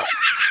awesome.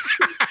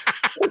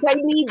 Because I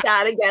need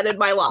that again in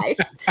my life.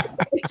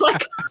 It's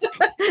like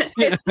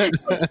it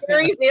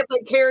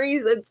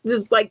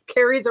just like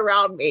carries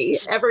around me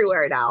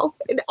everywhere now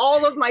in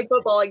all of my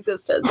football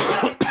existence.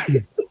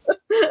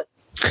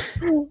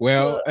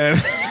 Well,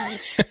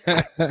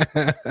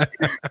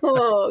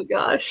 oh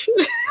gosh.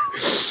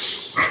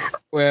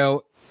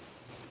 Well,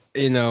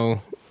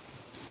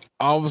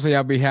 obviously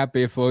I'll be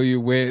happy if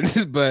OU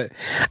wins, but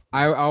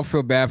I'll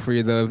feel bad for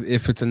you though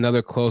if it's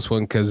another close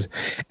one, because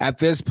at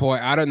this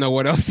point I don't know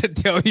what else to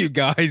tell you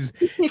guys.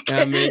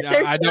 I mean,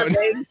 I don't.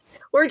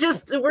 We're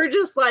just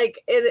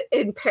like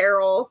in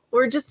peril.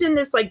 We're just in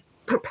this like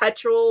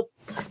perpetual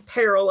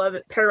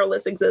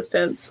perilous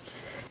existence,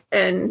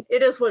 and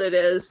it is what it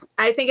is.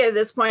 I think at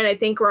this point,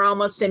 we're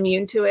almost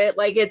immune to it.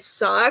 Like, it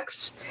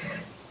sucks,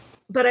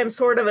 but I'm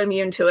sort of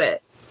immune to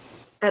it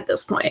at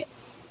this point.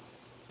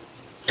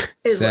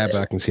 Sad,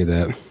 but I can see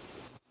that.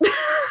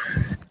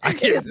 I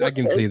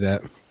can see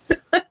that.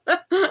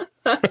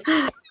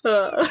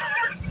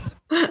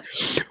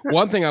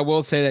 One thing I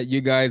will say that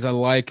you guys, I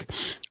like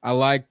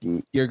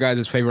your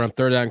guys' favor on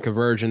third down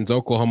conversions.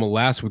 Oklahoma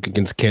last week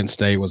against Kent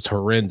State was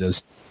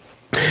horrendous.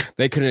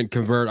 They couldn't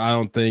convert, I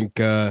don't think,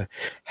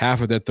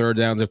 half of their third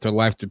downs if their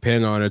life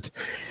depended on it.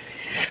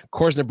 Of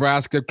course,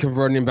 Nebraska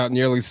converting about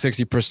nearly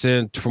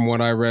 60% from what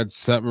I read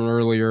something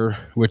earlier,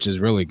 which is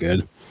really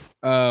good.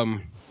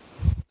 I'm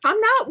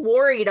not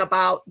worried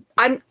about.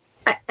 I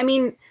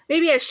mean,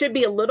 maybe I should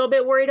be a little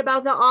bit worried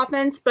about the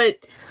offense, but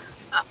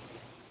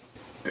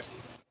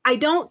I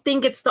don't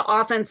think it's the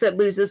offense that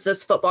loses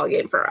this football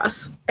game for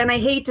us. And I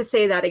hate to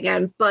say that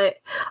again, but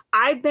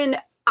I've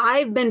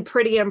been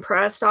pretty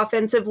impressed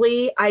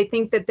offensively. I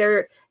think that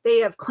they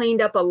have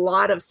cleaned up a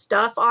lot of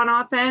stuff on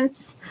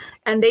offense,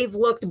 and they've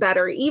looked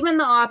better. Even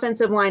the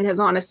offensive line has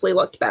honestly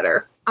looked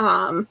better.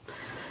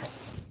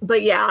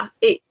 But yeah,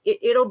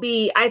 it'll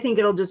be. I think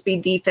it'll just be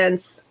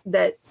defense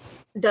that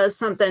does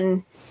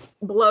something,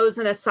 blows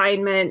an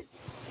assignment,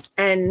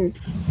 and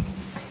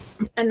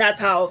that's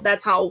how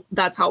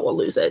we'll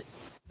lose it.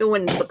 It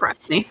wouldn't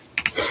surprise me.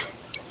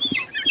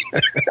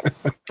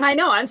 I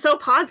know, I'm so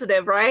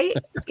positive, right?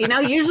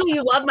 Usually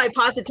you love my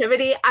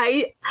positivity.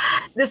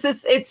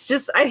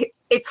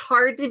 It's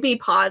hard to be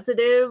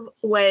positive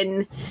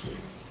when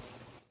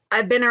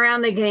I've been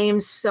around the game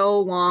so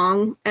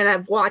long and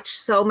I've watched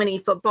so many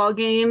football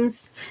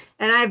games,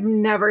 and I've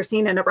never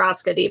seen a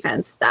Nebraska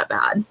defense that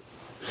bad.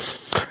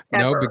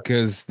 Ever. No,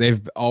 because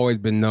they've always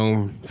been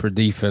known for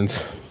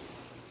defense.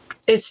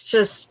 It's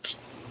just,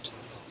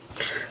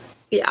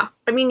 yeah.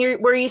 I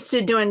mean, we're used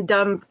to doing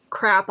dumb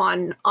crap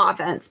on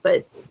offense,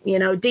 but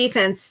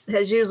defense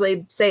has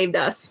usually saved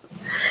us.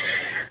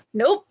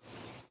 Nope.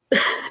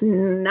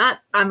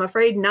 I'm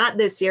afraid not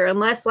this year,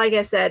 unless, like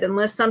I said,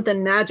 unless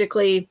something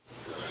magically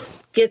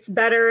gets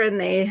better and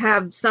they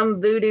have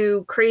some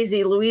voodoo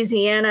crazy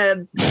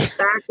Louisiana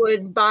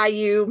backwoods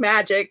bayou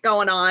magic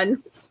going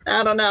on.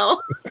 I don't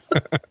know.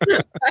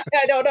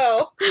 I don't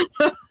know.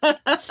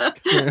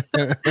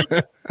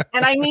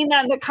 And I mean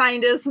that in the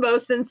kindest,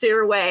 most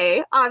sincere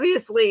way.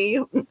 Obviously,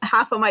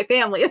 half of my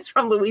family is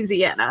from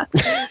Louisiana.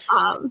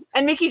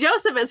 And Mickey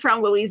Joseph is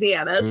from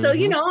Louisiana. Mm-hmm. So,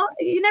 you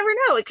never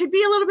know. It could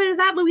be a little bit of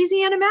that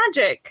Louisiana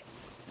magic.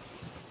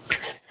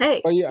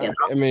 Hey. Well, yeah,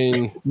 I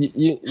mean,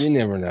 you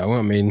never know.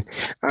 I mean,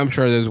 I'm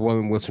sure there's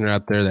one listener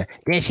out there that,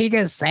 did she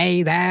just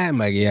say that? I'm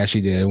like, yeah,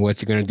 she did.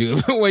 What you gonna do?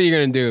 What are you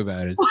gonna do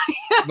about it?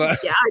 But,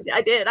 yeah,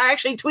 I did. I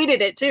actually tweeted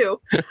it too.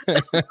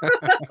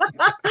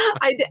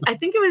 I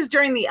think it was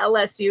during the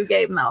LSU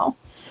game, though.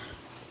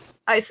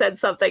 I said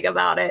something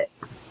about it,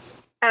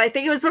 and I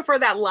think it was before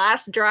that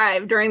last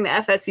drive during the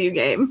FSU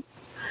game.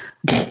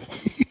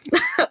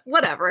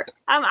 Whatever.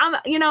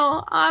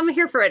 I'm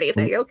here for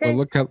anything. Okay.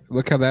 Well,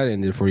 look how that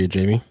ended for you,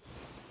 Jamie.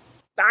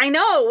 I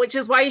know, which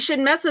is why you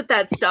shouldn't mess with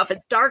that stuff.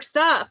 It's dark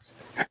stuff.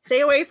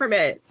 Stay away from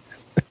it.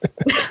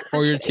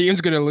 Or your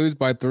team's gonna lose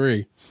by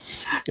 3.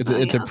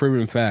 It's a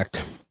proven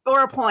fact.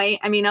 Or a point.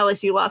 I mean,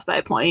 LSU lost by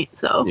a point,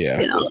 so yeah.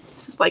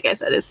 It's just like I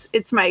said.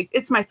 It's my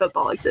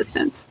football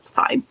existence. It's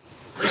fine.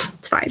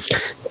 It's fine.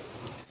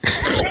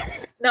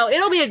 No,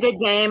 it'll be a good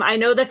game. I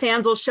know the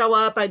fans will show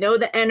up. I know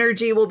the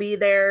energy will be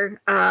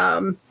there.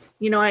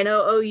 I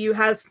know OU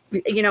has,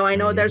 I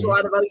know there's a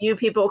lot of OU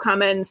people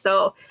coming,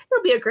 so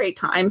it'll be a great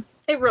time.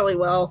 It really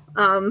will.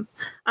 I'm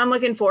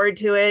looking forward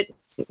to it,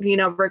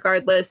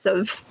 regardless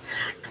of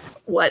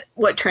what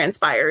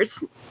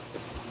transpires.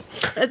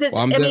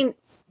 The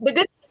good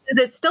thing is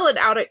it still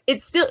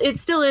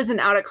is an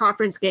out of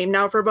conference game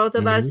now for both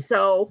of us.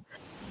 So,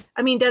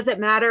 I mean, does it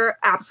matter?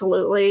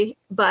 Absolutely.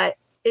 But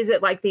is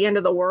it like the end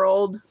of the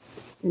world?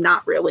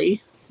 Not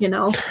really.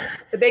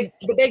 The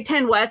Big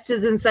Ten West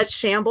is in such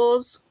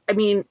shambles. I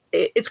mean,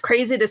 it's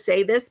crazy to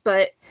say this,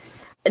 but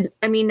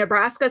I mean,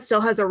 Nebraska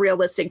still has a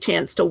realistic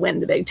chance to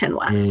win the Big Ten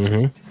West,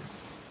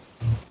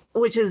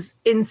 which is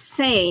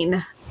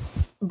insane,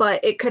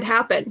 but it could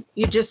happen.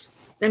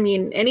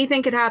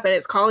 Anything could happen.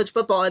 It's college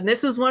football. And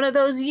this is one of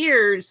those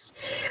years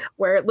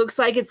where it looks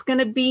like it's going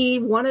to be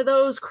one of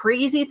those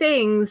crazy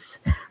things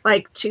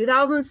like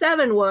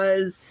 2007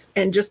 was,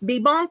 and just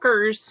be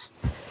bonkers.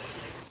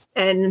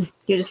 And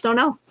you just don't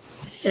know.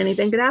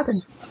 Anything could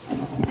happen.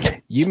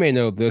 You may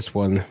know this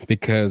one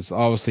because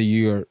obviously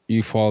you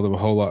follow them a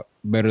whole lot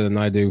better than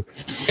I do.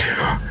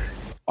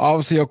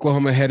 Obviously,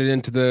 Oklahoma headed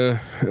into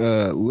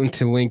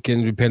into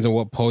Lincoln. Depends on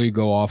what poll you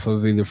go off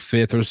of, either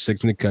 5th or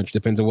 6th in the country.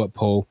 Depends on what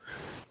poll.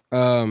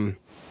 When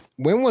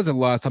was the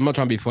last time? I'm not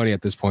trying to be funny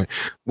at this point.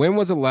 When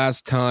was the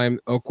last time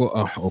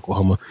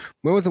Oklahoma?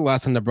 When was the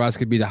last time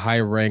Nebraska beat a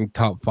high-ranked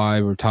top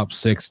 5 or top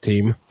 6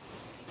 team?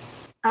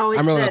 Oh,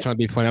 I'm really not trying to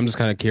be funny. I'm just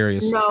kind of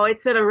curious. No,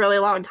 it's been a really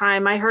long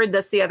time. I heard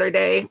this the other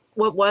day.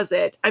 What was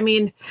it? I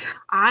mean,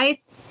 I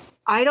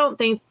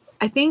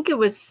think it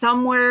was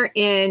somewhere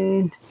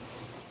in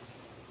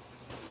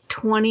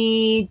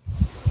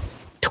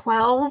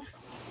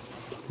 2012.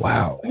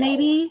 Wow.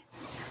 Maybe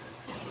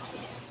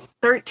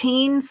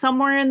 13,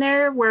 somewhere in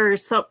there, where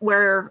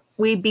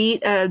we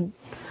beat I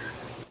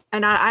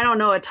don't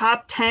know, a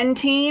top 10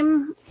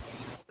 team.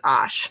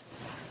 Gosh.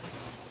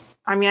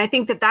 I mean, I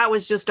think that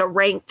was just a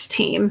ranked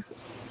team.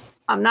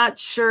 I'm not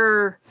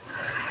sure.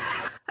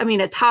 I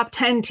mean, a top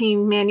 10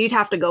 team, man, you'd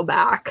have to go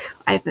back.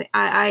 I think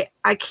I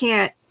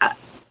can't.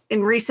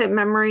 in recent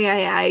memory,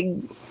 I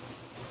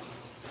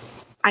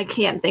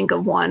can't think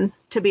of one,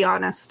 to be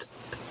honest.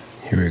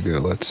 Here we go.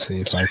 Let's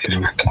see if I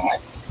can.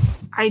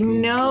 I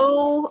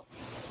know.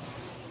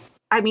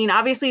 I mean,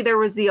 obviously there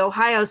was the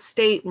Ohio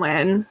State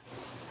win.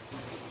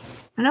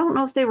 I don't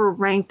know if they were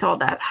ranked all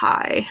that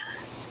high.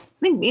 I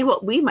think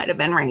we might have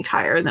been ranked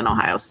higher than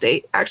Ohio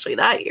State actually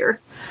that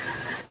year.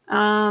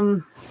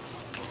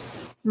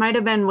 Might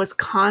have been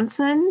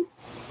Wisconsin,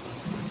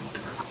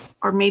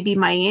 or maybe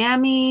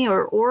Miami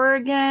or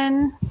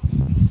Oregon.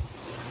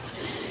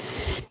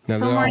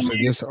 Now,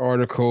 this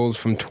article's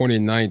from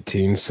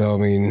 2019, so I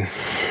mean,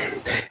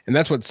 and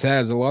that's what's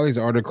sad. Is a lot of these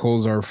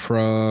articles are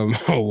from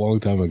a long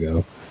time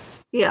ago.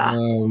 Yeah,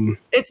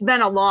 it's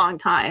been a long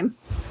time.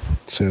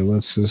 So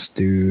let's just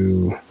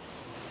do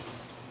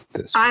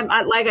this.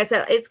 Like I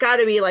said, it's got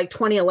to be like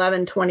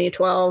 2011,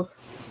 2012.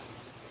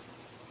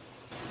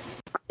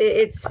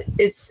 It's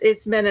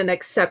been an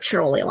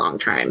exceptionally long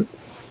time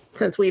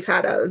since we've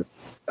had a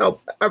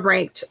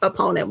ranked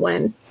opponent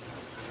win.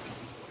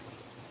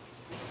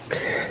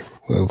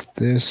 Well, if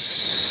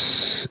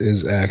this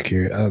is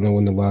accurate, I don't know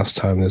when the last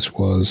time this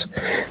was.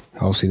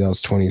 Obviously, that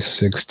was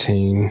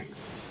 2016.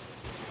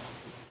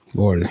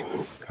 Lord,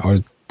 I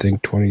would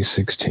think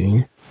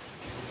 2016.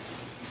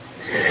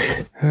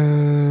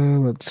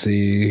 Let's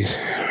see.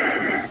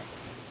 I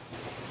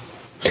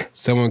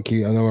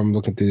know I'm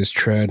looking through this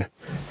thread.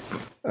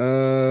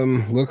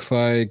 Looks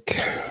like.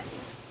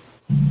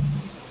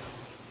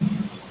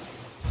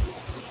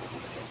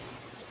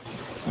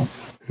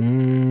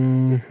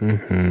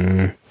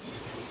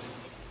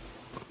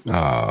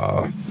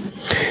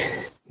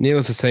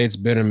 Needless to say, it's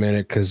been a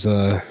minute because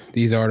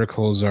these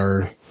articles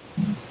are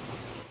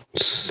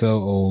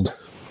so old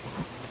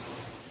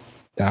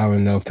that I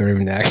don't know if they're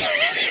even accurate.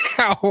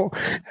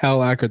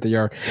 how accurate they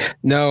are.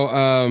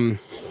 No,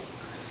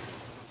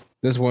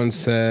 this one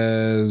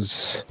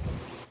says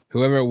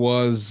whoever it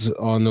was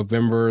on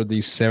November the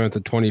 7th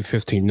of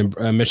 2015,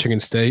 Michigan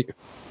State.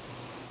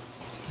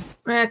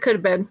 Yeah, could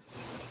have been.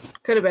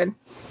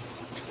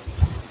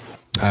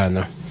 I don't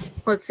know.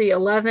 Let's see,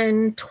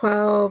 11,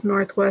 12,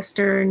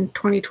 Northwestern,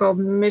 2012,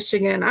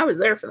 Michigan. I was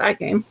there for that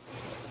game.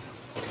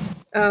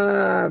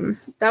 That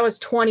was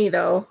 20,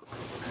 though.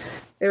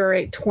 They were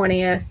at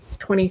 20th,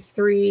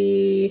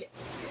 23.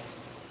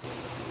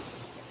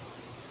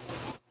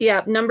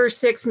 Yeah, number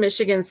 6,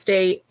 Michigan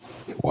State.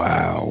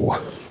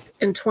 Wow.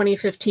 In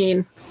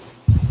 2015.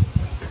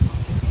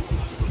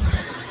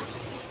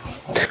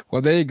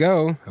 Well, there you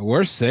go.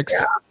 We're 6th,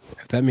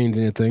 if that means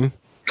anything.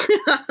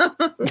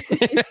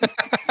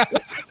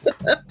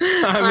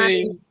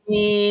 I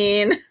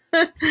mean,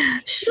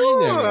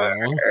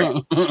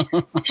 sure.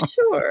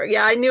 Sure.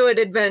 Yeah, I knew it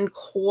had been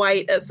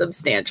quite a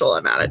substantial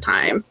amount of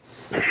time.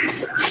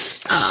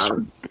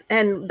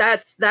 And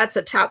that's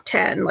a top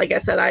 10. Like I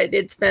said,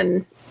 it's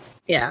been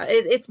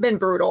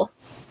brutal.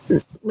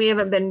 We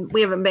haven't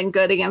been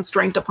good against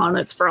ranked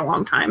opponents for a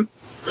long time.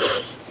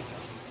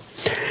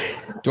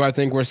 Do I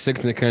think we're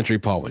 6th in the country?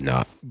 Probably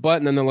not.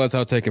 But nonetheless,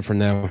 I'll take it for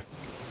now.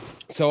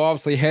 So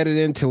obviously headed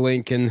into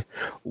Lincoln,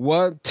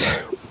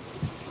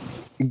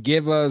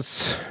 give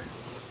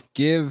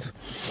the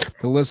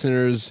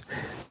listeners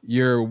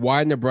your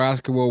why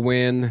Nebraska will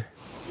win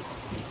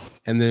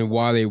and then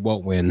why they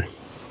won't win.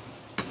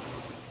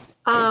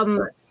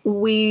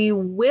 We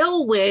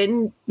will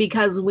win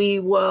because we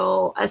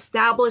will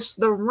establish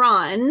the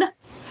run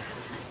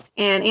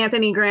and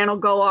Anthony Grant will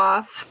go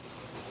off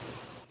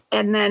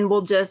and then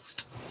we'll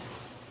just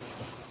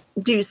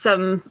do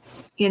some,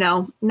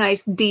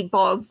 nice deep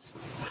balls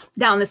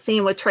down the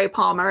seam with Trey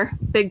Palmer,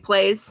 big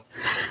plays.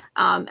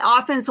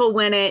 Offense will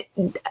win it.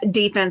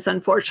 Defense,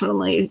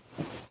 unfortunately,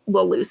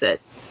 will lose it.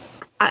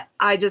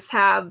 I just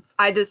have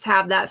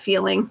that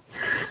feeling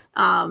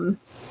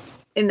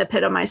in the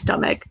pit of my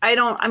stomach.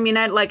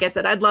 Like I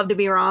said, I'd love to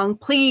be wrong.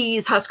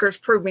 Please, Huskers,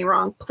 prove me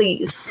wrong,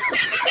 please.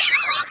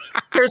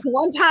 There's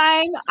one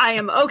time I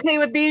am okay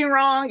with being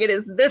wrong. It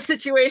is this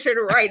situation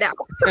right now.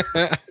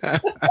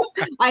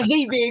 I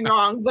hate being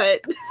wrong,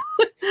 but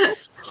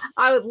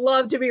I would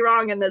love to be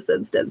wrong in this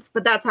instance.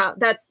 But that's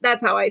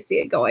how I see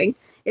it going.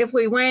 If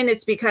we win,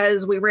 it's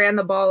because we ran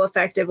the ball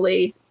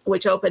effectively,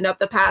 which opened up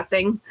the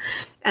passing,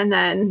 and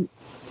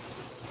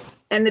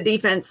the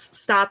defense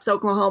stops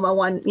Oklahoma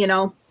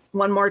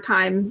one more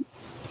time,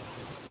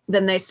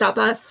 then they stop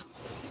us.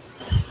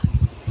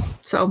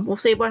 So we'll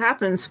see what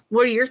happens.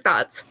 What are your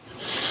thoughts?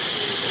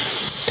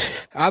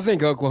 I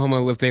think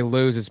Oklahoma, if they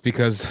lose, it's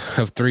because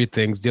of 3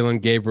 things. Dylan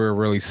Gabriel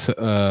really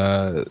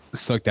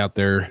sucked out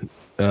there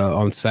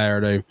on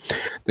Saturday.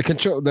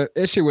 The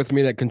issue with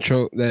me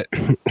that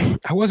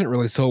I wasn't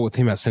really sold with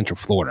him at Central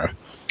Florida.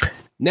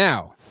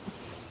 Now,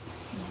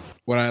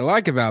 what I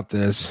like about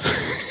this,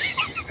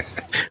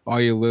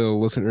 all you little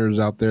listeners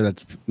out there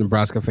that's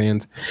Nebraska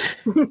fans,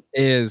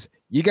 is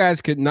you guys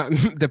could not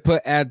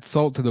add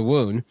salt to the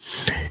wound.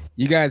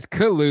 You guys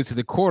could lose to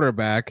the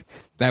quarterback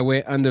that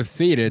went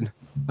undefeated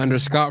under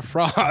Scott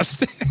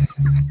Frost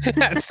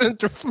at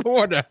Central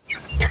Florida.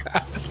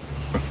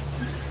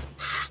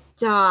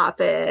 Stop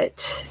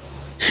it.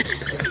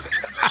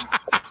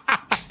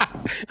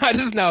 I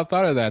just now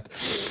thought of that.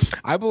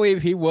 I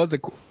believe he was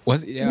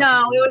yeah.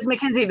 No, it was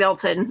Mackenzie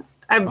Milton.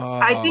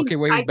 I think okay,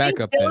 well, he was back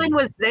up Dylan then.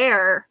 was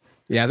there.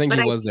 Yeah, I think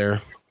he was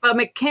there. But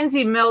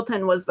Mackenzie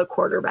Milton was the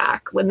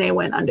quarterback when they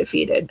went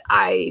undefeated,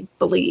 I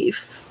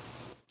believe.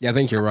 Yeah, I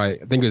think you're right.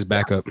 I think he was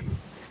backup.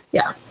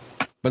 Yeah.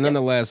 But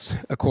nonetheless,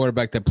 a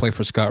quarterback that played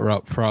for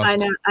Scott Frost.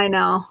 I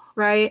know,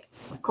 right?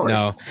 Of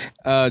course.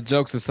 No.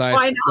 Jokes aside.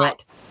 Why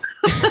not?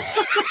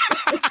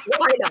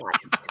 Why not?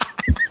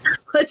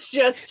 Let's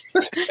just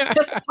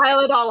pile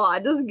it all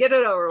on. Just get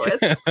it over with.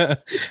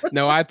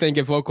 No, I think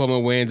if Oklahoma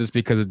wins, it's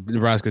because of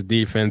Nebraska's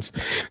defense.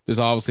 There's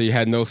obviously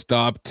had no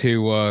stop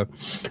to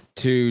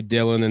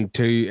Dylan and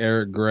to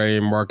Eric Gray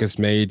and Marcus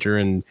Major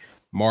and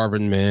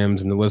Marvin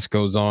Mims, and the list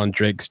goes on.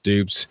 Drake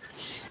Stoops.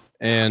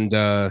 And,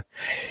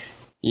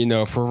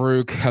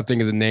 Farouk, I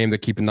think, is a name to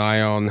keep an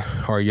eye on,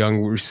 our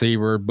young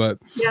receiver. But,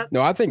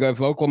 no, I think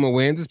if Oklahoma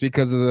wins, it's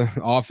because of the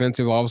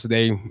offensive. Obviously,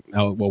 they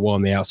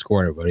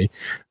outscored everybody.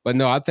 But,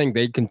 no, I think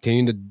they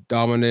continue to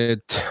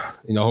dominate.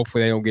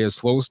 Hopefully they don't get a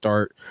slow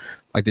start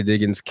like they did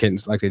against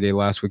Kent, like they did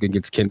last week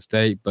against Kent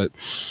State. But,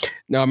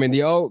 no, I mean,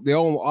 the old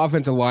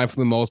offensive line, for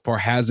the most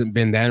part, hasn't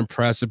been that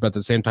impressive. But at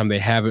the same time, they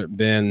haven't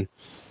been,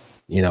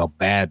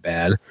 bad.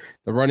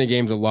 The running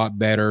game's a lot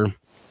better.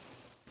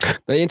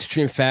 The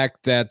interesting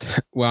fact that,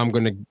 I'm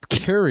going to be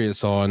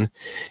curious on,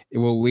 it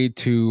will lead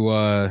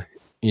to,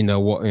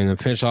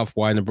 finish off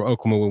why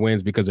Oklahoma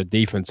wins, because their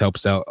defense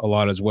helps out a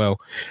lot as well.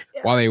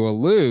 Yeah. Why they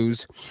will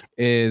lose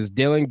is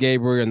Dylan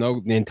Gabriel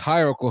and the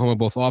entire Oklahoma,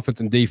 both offense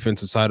and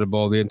defense side of the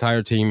ball, the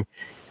entire team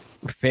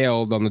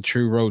failed on the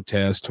true road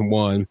test,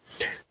 1.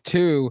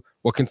 2,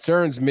 what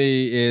concerns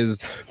me is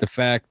the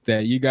fact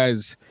that you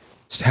guys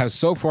have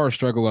so far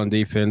struggled on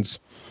defense.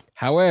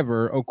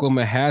 However,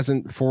 Oklahoma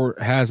hasn't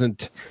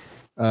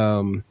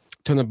turned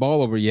the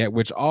ball over yet,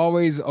 which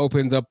always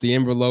opens up the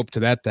envelope to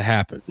that to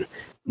happen.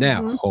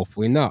 Now,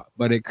 hopefully not,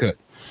 but it could.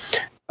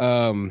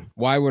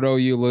 Why would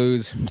OU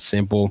lose?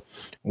 Simple.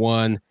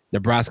 1,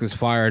 Nebraska's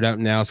fired up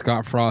now.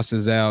 Scott Frost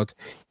is out.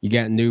 You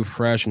got new,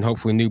 fresh, and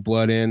hopefully new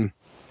blood in.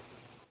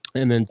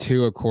 And then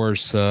 2, of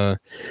course,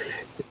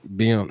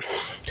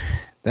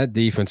 that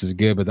defense is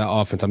good, but that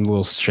offense I'm a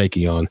little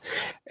shaky on.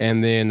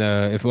 And then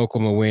if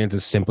Oklahoma wins,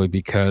 it's simply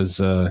because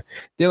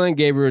Dylan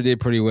Gabriel did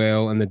pretty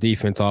well, and the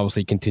defense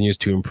obviously continues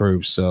to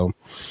improve. So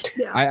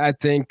I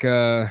think,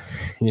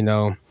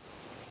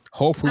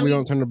 hopefully we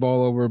don't turn the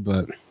ball over,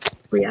 but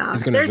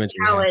there's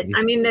talent. Happen.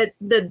 I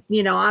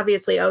mean,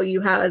 obviously OU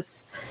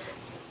has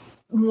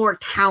more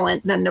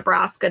talent than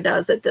Nebraska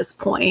does at this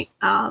point.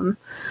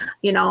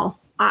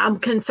 I'm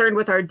concerned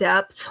with our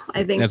depth.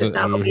 I think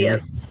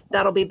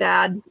that'll be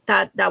bad.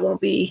 That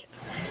won't be.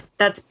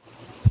 That's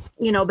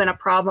been a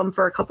problem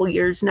for a couple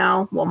years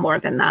now. Well, more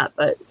than that,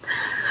 but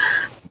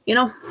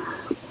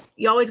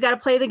you always got to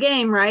play the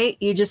game, right?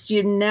 You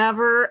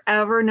never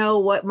ever know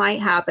what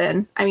might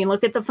happen. I mean,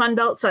 look at the Fun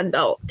Belt, Sun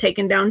Belt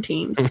taking down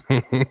teams.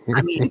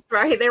 I mean,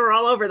 right? They were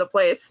all over the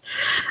place.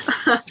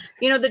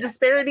 The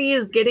disparity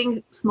is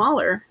getting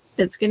smaller.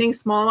 It's getting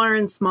smaller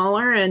and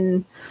smaller,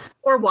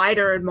 or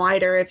wider and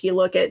wider if you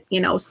look at,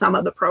 some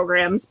of the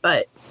programs.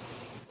 But,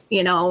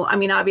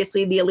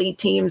 obviously the elite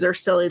teams are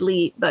still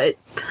elite, but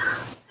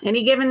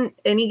any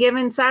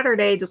given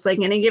Saturday, just like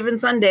any given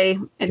Sunday,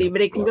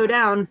 anybody can go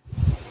down.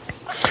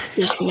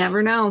 Just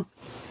never know.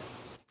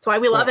 That's why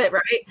we love it,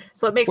 right?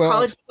 So it makes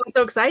college football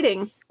so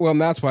exciting. Well,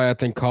 and that's why I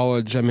think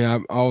college, I mean,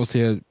 I'm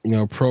obviously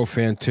a pro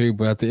fan too,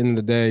 but at the end of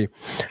the day,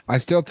 I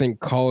still think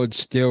college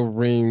still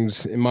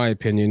rings, in my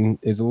opinion,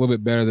 is a little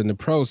bit better than the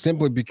pro,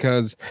 simply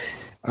because,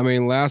 I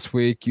mean, last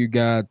week you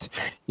got,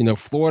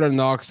 Florida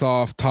knocks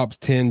off top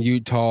 10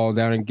 Utah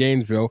down in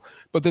Gainesville,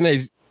 but then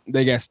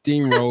they got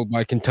steamrolled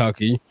by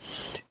Kentucky.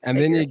 And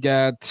then you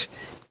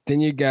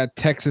got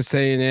Texas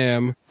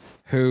A&M,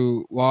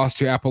 who lost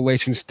to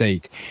Appalachian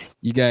State.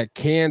 You got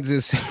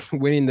Kansas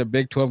winning the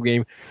Big 12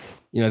 game.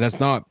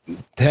 That's not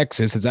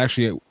Texas. It's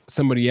actually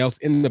somebody else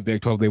in the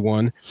Big 12 they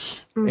won.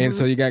 Mm-hmm. And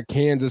so you got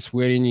Kansas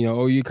winning.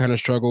 OU kind of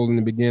struggled in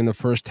the beginning of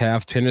the first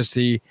half.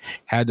 Tennessee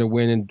had to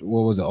win in,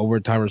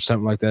 overtime or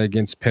something like that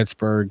against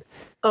Pittsburgh.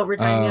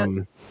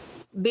 Overtime,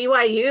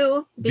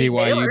 BYU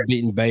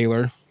beating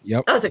Baylor.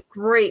 Yep. That was a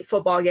great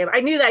football game. I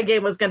knew that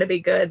game was going to be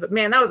good, but,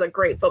 man, that was a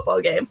great football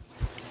game.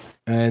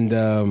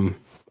 And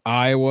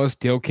Iowa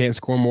still can't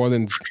score more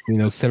than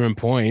 7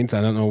 points.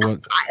 I don't know what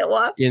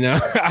Iowa.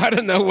 I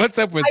don't know what's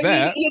up with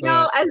that.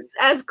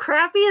 As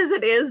crappy as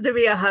it is to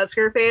be a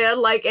Husker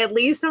fan, like, at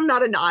least I'm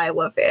not an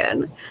Iowa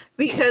fan,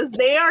 because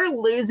they are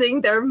losing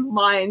their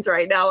minds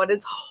right now, and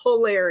it's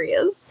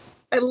hilarious.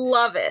 I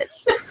love it.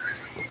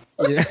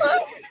 Yeah.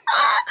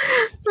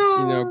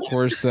 Of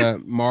course,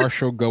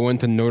 Marshall going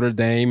to Notre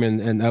Dame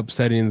and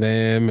upsetting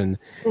them. And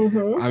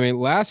I mean,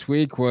 last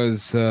week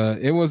was a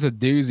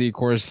doozy. Of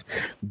course,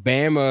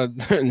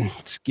 Bama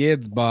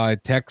skids by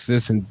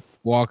Texas and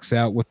walks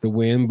out with the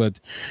win, but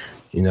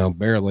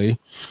barely.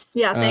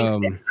 Yeah,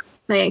 thanks.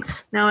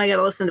 Thanks. Now I got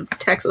to listen to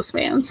Texas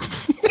fans.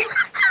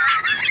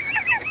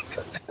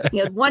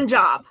 You had one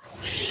job.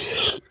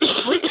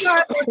 At least you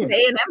don't listen to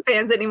A&M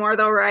fans anymore,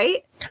 though,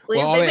 right?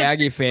 Well, all the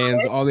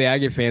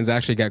Aggie fans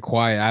actually got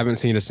quiet. I haven't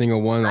seen a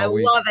single one all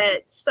week.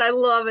 I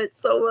love it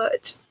so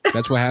much.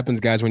 That's what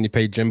happens, guys, when you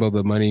pay Jimbo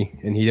the money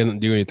and he doesn't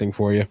do anything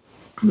for you.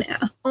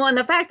 Yeah. Well, and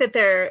the fact that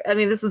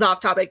this is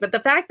off topic, but the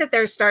fact that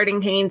they're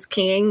starting Haynes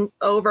King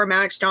over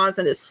Max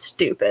Johnson is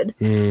stupid.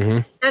 Mm-hmm.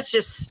 That's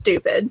just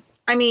stupid.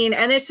 I mean,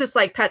 and it's just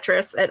like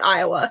Petrus at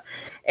Iowa.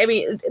 I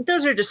mean,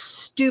 those are just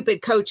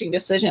stupid coaching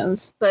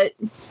decisions, but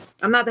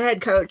I'm not the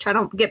head coach. I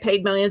don't get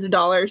paid millions of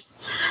dollars.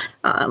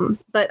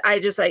 But I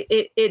just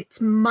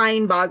it's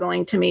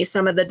mind-boggling to me,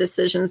 some of the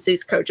decisions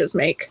these coaches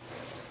make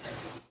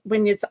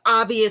when it's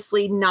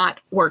obviously not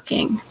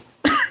working.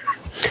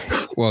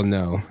 Well,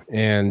 no.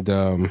 And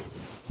I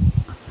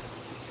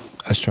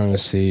was trying to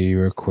see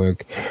real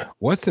quick.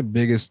 What's the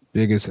biggest,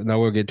 now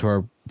we'll get to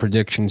our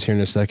predictions here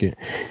in a second.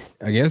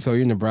 I guess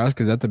OU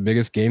Nebraska, is that the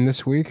biggest game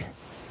this week?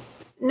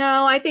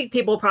 No, I think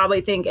people probably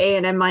think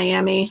A&M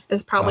Miami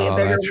is probably a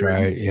bigger that's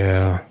right,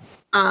 yeah.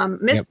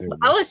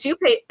 LSU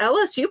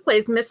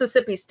plays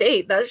Mississippi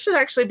State. That should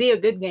actually be a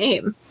good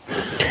game.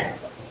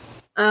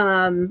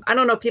 I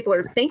don't know if people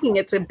are thinking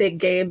it's a big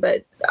game,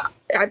 but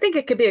I think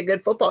it could be a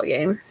good football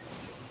game.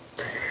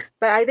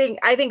 But I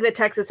think the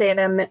Texas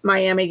A&M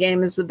Miami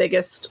game is the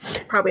biggest,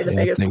 probably the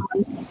biggest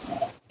one.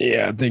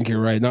 Yeah, I think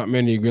you're right. Not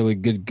many really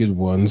good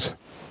ones.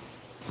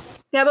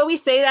 Yeah, but we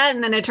say that,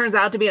 and then it turns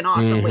out to be an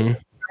awesome week,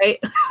 right?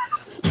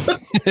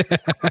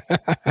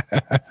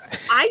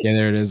 Yeah,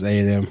 there it is,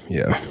 A&M.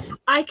 Yeah.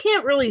 I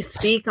can't really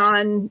speak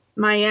on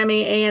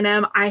Miami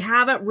A&M. I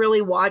haven't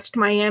really watched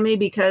Miami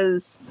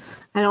because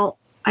I don't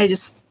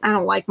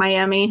like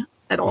Miami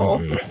at all.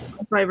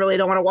 So I really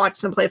don't want to watch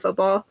them play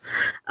football.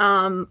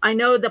 I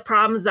know the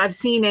problems. I've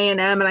seen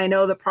A&M, and I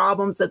know the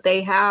problems that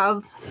they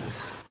have.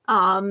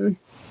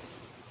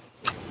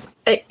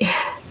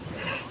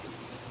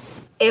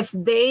 If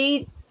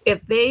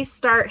they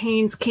start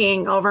Haynes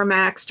King over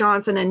Max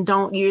Johnson and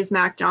don't use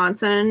Max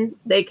Johnson,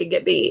 they could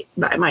get beat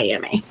by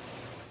Miami.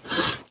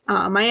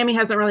 Miami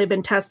hasn't really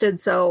been tested,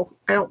 so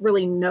I don't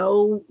really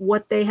know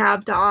what they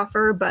have to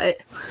offer, but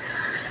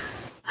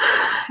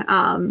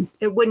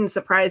it wouldn't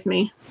surprise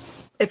me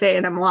if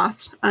A&M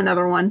lost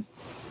another one.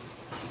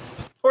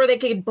 Or they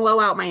could blow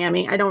out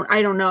Miami. I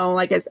don't know.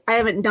 Like I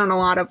haven't done a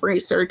lot of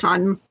research I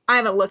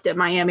haven't looked at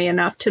Miami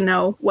enough to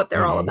know what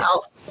they're all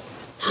about.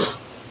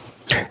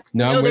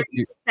 No, they're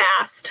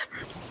fast.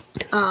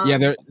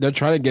 Yeah, they're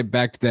trying to get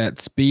back to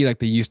that speed like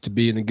they used to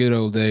be in the good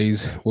old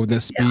days, with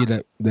that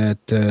speed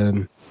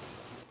that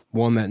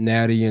won that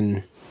Natty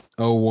in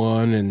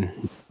 01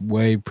 and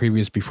way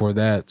previous before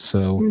that.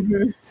 So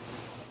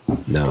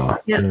no,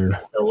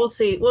 so we'll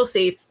see.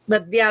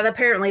 But yeah,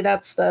 apparently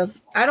that's I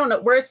don't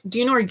know. Do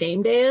you know where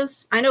game day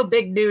is? I know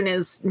Big Noon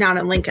is down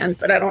in Lincoln,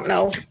 but I don't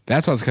know.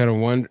 That's what's kind of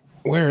wondering.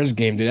 Where is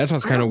game day? That's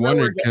what's kind of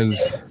wondering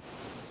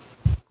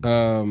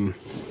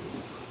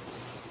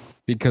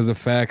because the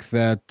fact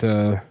that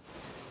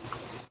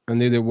I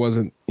knew there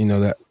wasn't,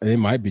 that it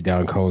might be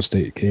down Colorado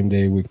State game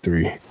day week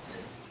 3.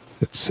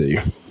 Let's see.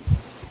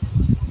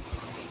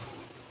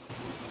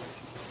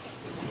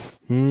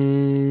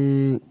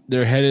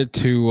 They're headed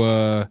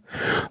to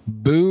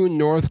Boone,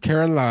 North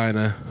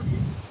Carolina.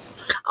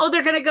 Oh,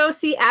 they're gonna go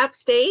see App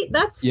State.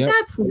 That's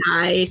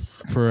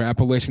nice for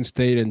Appalachian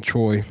State and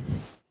Troy.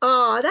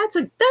 Oh, that's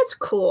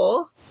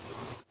cool.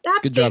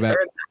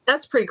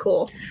 That's pretty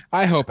cool.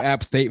 I hope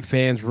App State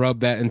fans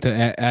rub that into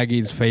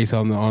Aggie's face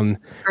on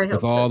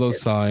with all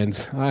those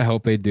signs. I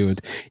hope they do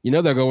it.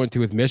 They're going to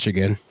with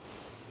Michigan.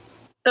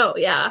 Oh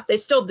yeah, they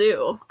still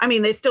do. I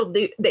mean, they still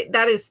do.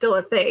 That is still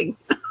a thing.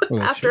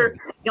 Well, after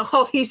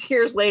all these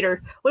years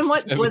later,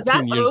 was that 07? Was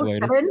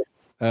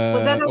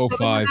that 07 when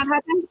that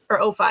happened,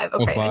 or 05?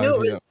 Okay, 05, I knew it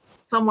was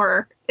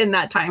somewhere in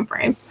that time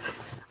frame.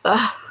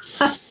 I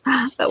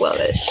love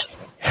it.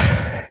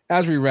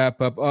 As we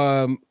wrap up,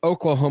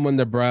 Oklahoma,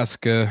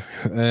 Nebraska,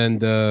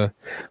 and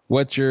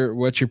what's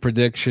your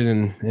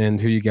prediction and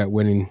who you got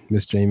winning,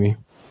 Miss Jamie?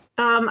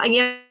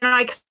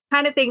 I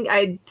kind of think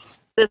on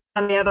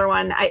the other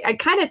one. I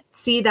kind of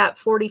see that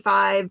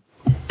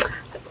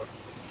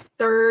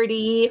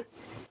 45-30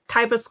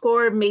 type of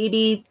score,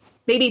 maybe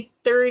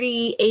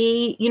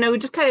 38.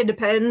 It just kind of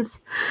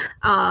depends.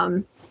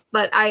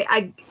 But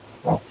I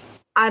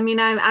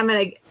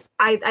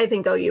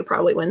think OU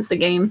probably wins the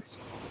game.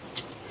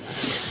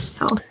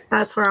 So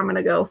that's where I'm going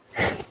to go.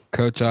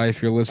 Coach I,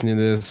 if you're listening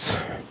to this,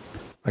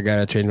 I got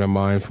to change my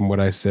mind from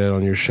what I said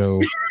on your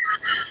show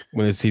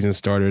when the season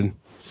started.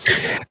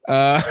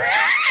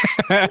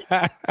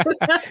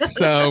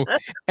 So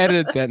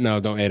edit that.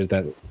 No, don't edit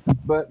that.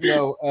 But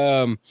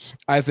no,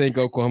 I think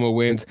Oklahoma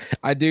wins.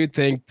 I do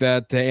think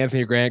that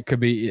Anthony Grant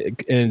could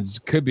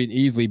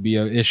easily be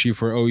an issue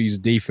for OU's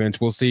defense.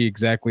 We'll see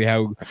exactly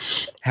how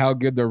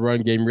good their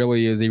run game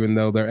really is, even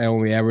though they're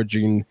only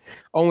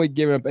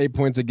giving up 8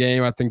 points a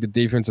game. I think the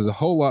defense is a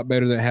whole lot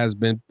better than it has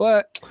been,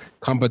 but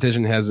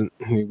competition we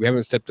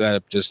haven't stepped that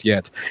up just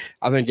yet.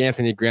 I think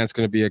Anthony Grant's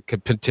going to be a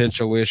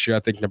potential issue. I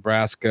think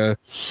Nebraska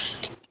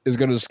is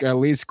going to at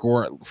least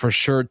score for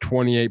sure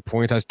 28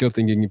 points. I still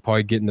think he can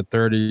probably get in the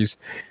 30s.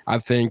 I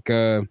think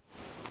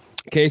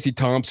Casey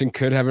Thompson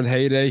could have a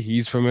heyday.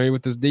 He's familiar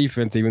with this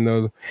defense, even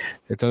though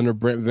it's under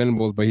Brent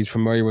Venables, but he's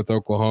familiar with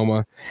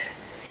Oklahoma.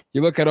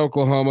 You look at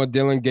Oklahoma,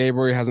 Dylan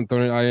Gabriel hasn't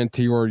thrown an INT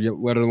or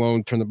let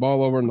alone turn the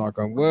ball over, knock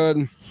on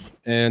wood.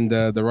 And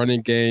the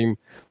running game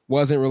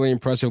wasn't really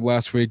impressive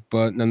last week,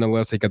 but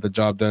nonetheless, they got the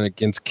job done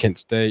against Kent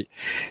State.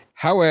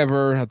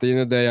 However, at the end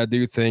of the day, I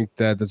do think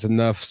that there's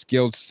enough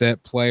skilled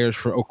set players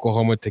for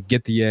Oklahoma to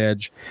get the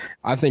edge.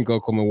 I think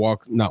Oklahoma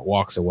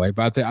walks away,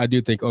 but I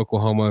do think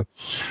Oklahoma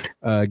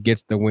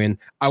gets the win.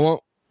 I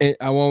won't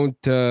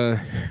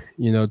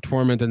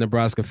torment the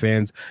Nebraska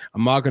fans.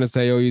 I'm not going to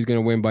say OU's going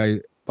to win by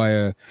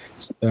a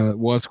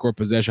one-score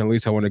possession. At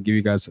least I want to give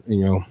you guys,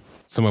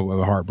 somewhat of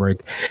a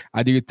heartbreak.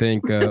 I do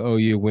think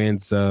OU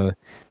wins.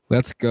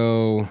 Let's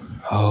go.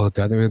 Oh, I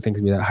don't really think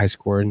it's going to be that high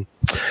scoring.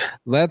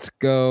 Let's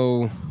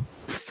go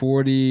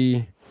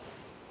 42-31.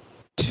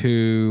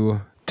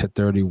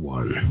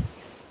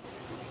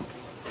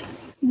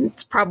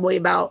 It's probably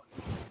about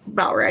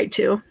right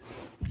too.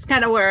 It's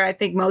kind of where I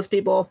think most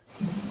people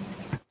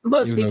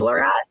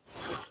are at.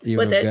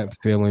 Even though that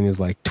feeling is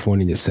like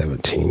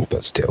 20-17,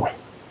 but still.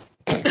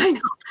 I know.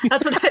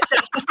 That's what I said.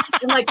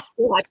 I'm like,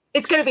 what?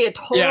 It's going to be a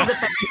total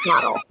defensive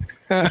battle.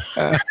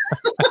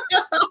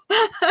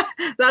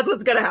 That's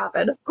what's going to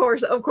happen. Of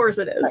course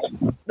it is.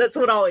 That's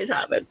what always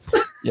happens.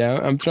 Yeah,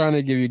 I'm trying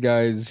to give you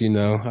guys,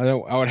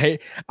 obviously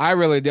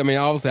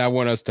I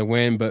want us to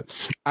win, but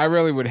I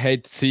really would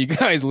hate to see you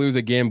guys lose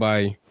again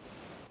by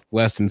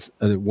less than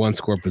one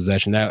score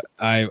possession. That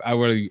I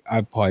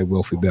probably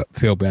will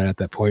feel bad at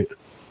that point.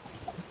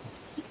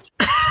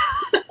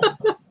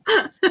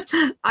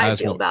 I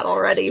feel bad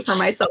already for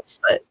myself,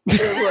 but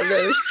it is what it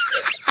is.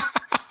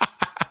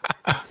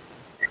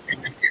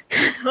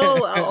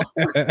 Oh well.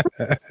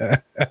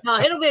 No,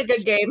 it'll be a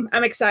good game.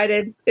 I'm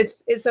excited.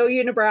 It's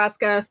OU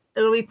Nebraska.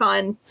 It'll be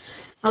fun.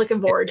 I'm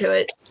looking forward to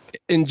it.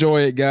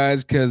 Enjoy it,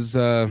 guys, because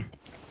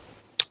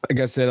like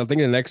I said, I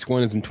think the next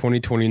one is in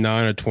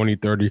 2029 or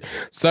 2030.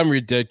 Some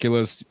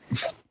ridiculous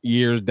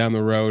years down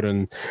the road,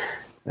 and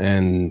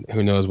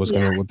who knows what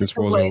this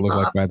world's gonna look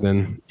like by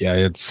then. Yeah,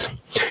 it's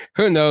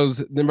who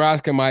knows.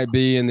 Nebraska might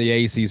be in the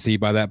ACC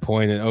by that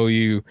point, and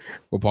OU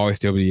will probably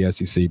still be the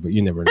SEC, but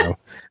you never know.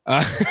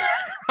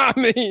 I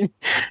mean,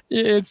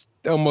 it's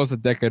almost a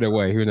decade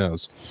away. Who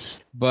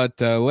knows? But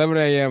 11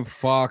 a.m.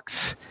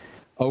 Fox,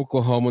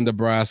 Oklahoma,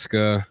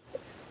 Nebraska.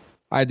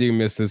 I do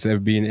miss this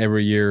being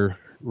every year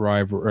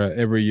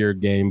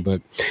game,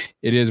 but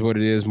it is what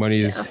it is.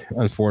 Money is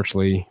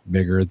unfortunately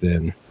bigger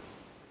than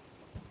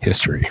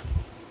history.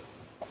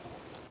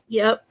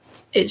 Yep,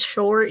 it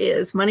sure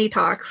is. Money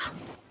talks.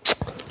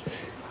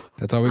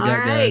 That's all we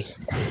got, guys.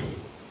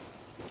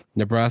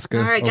 Nebraska.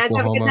 All right, guys,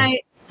 Oklahoma. have a good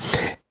night.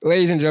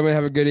 Ladies and gentlemen,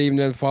 have a good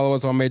evening. Follow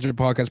us on major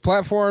podcast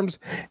platforms.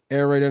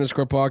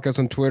 @AirRaid_podcast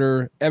on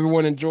Twitter.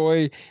 Everyone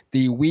enjoy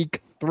the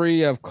week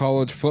 3 of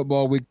college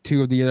football, week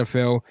 2 of the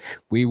NFL.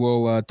 We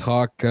will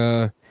talk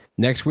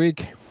next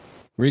week,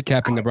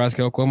 recapping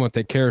Nebraska, Oklahoma.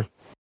 Take care.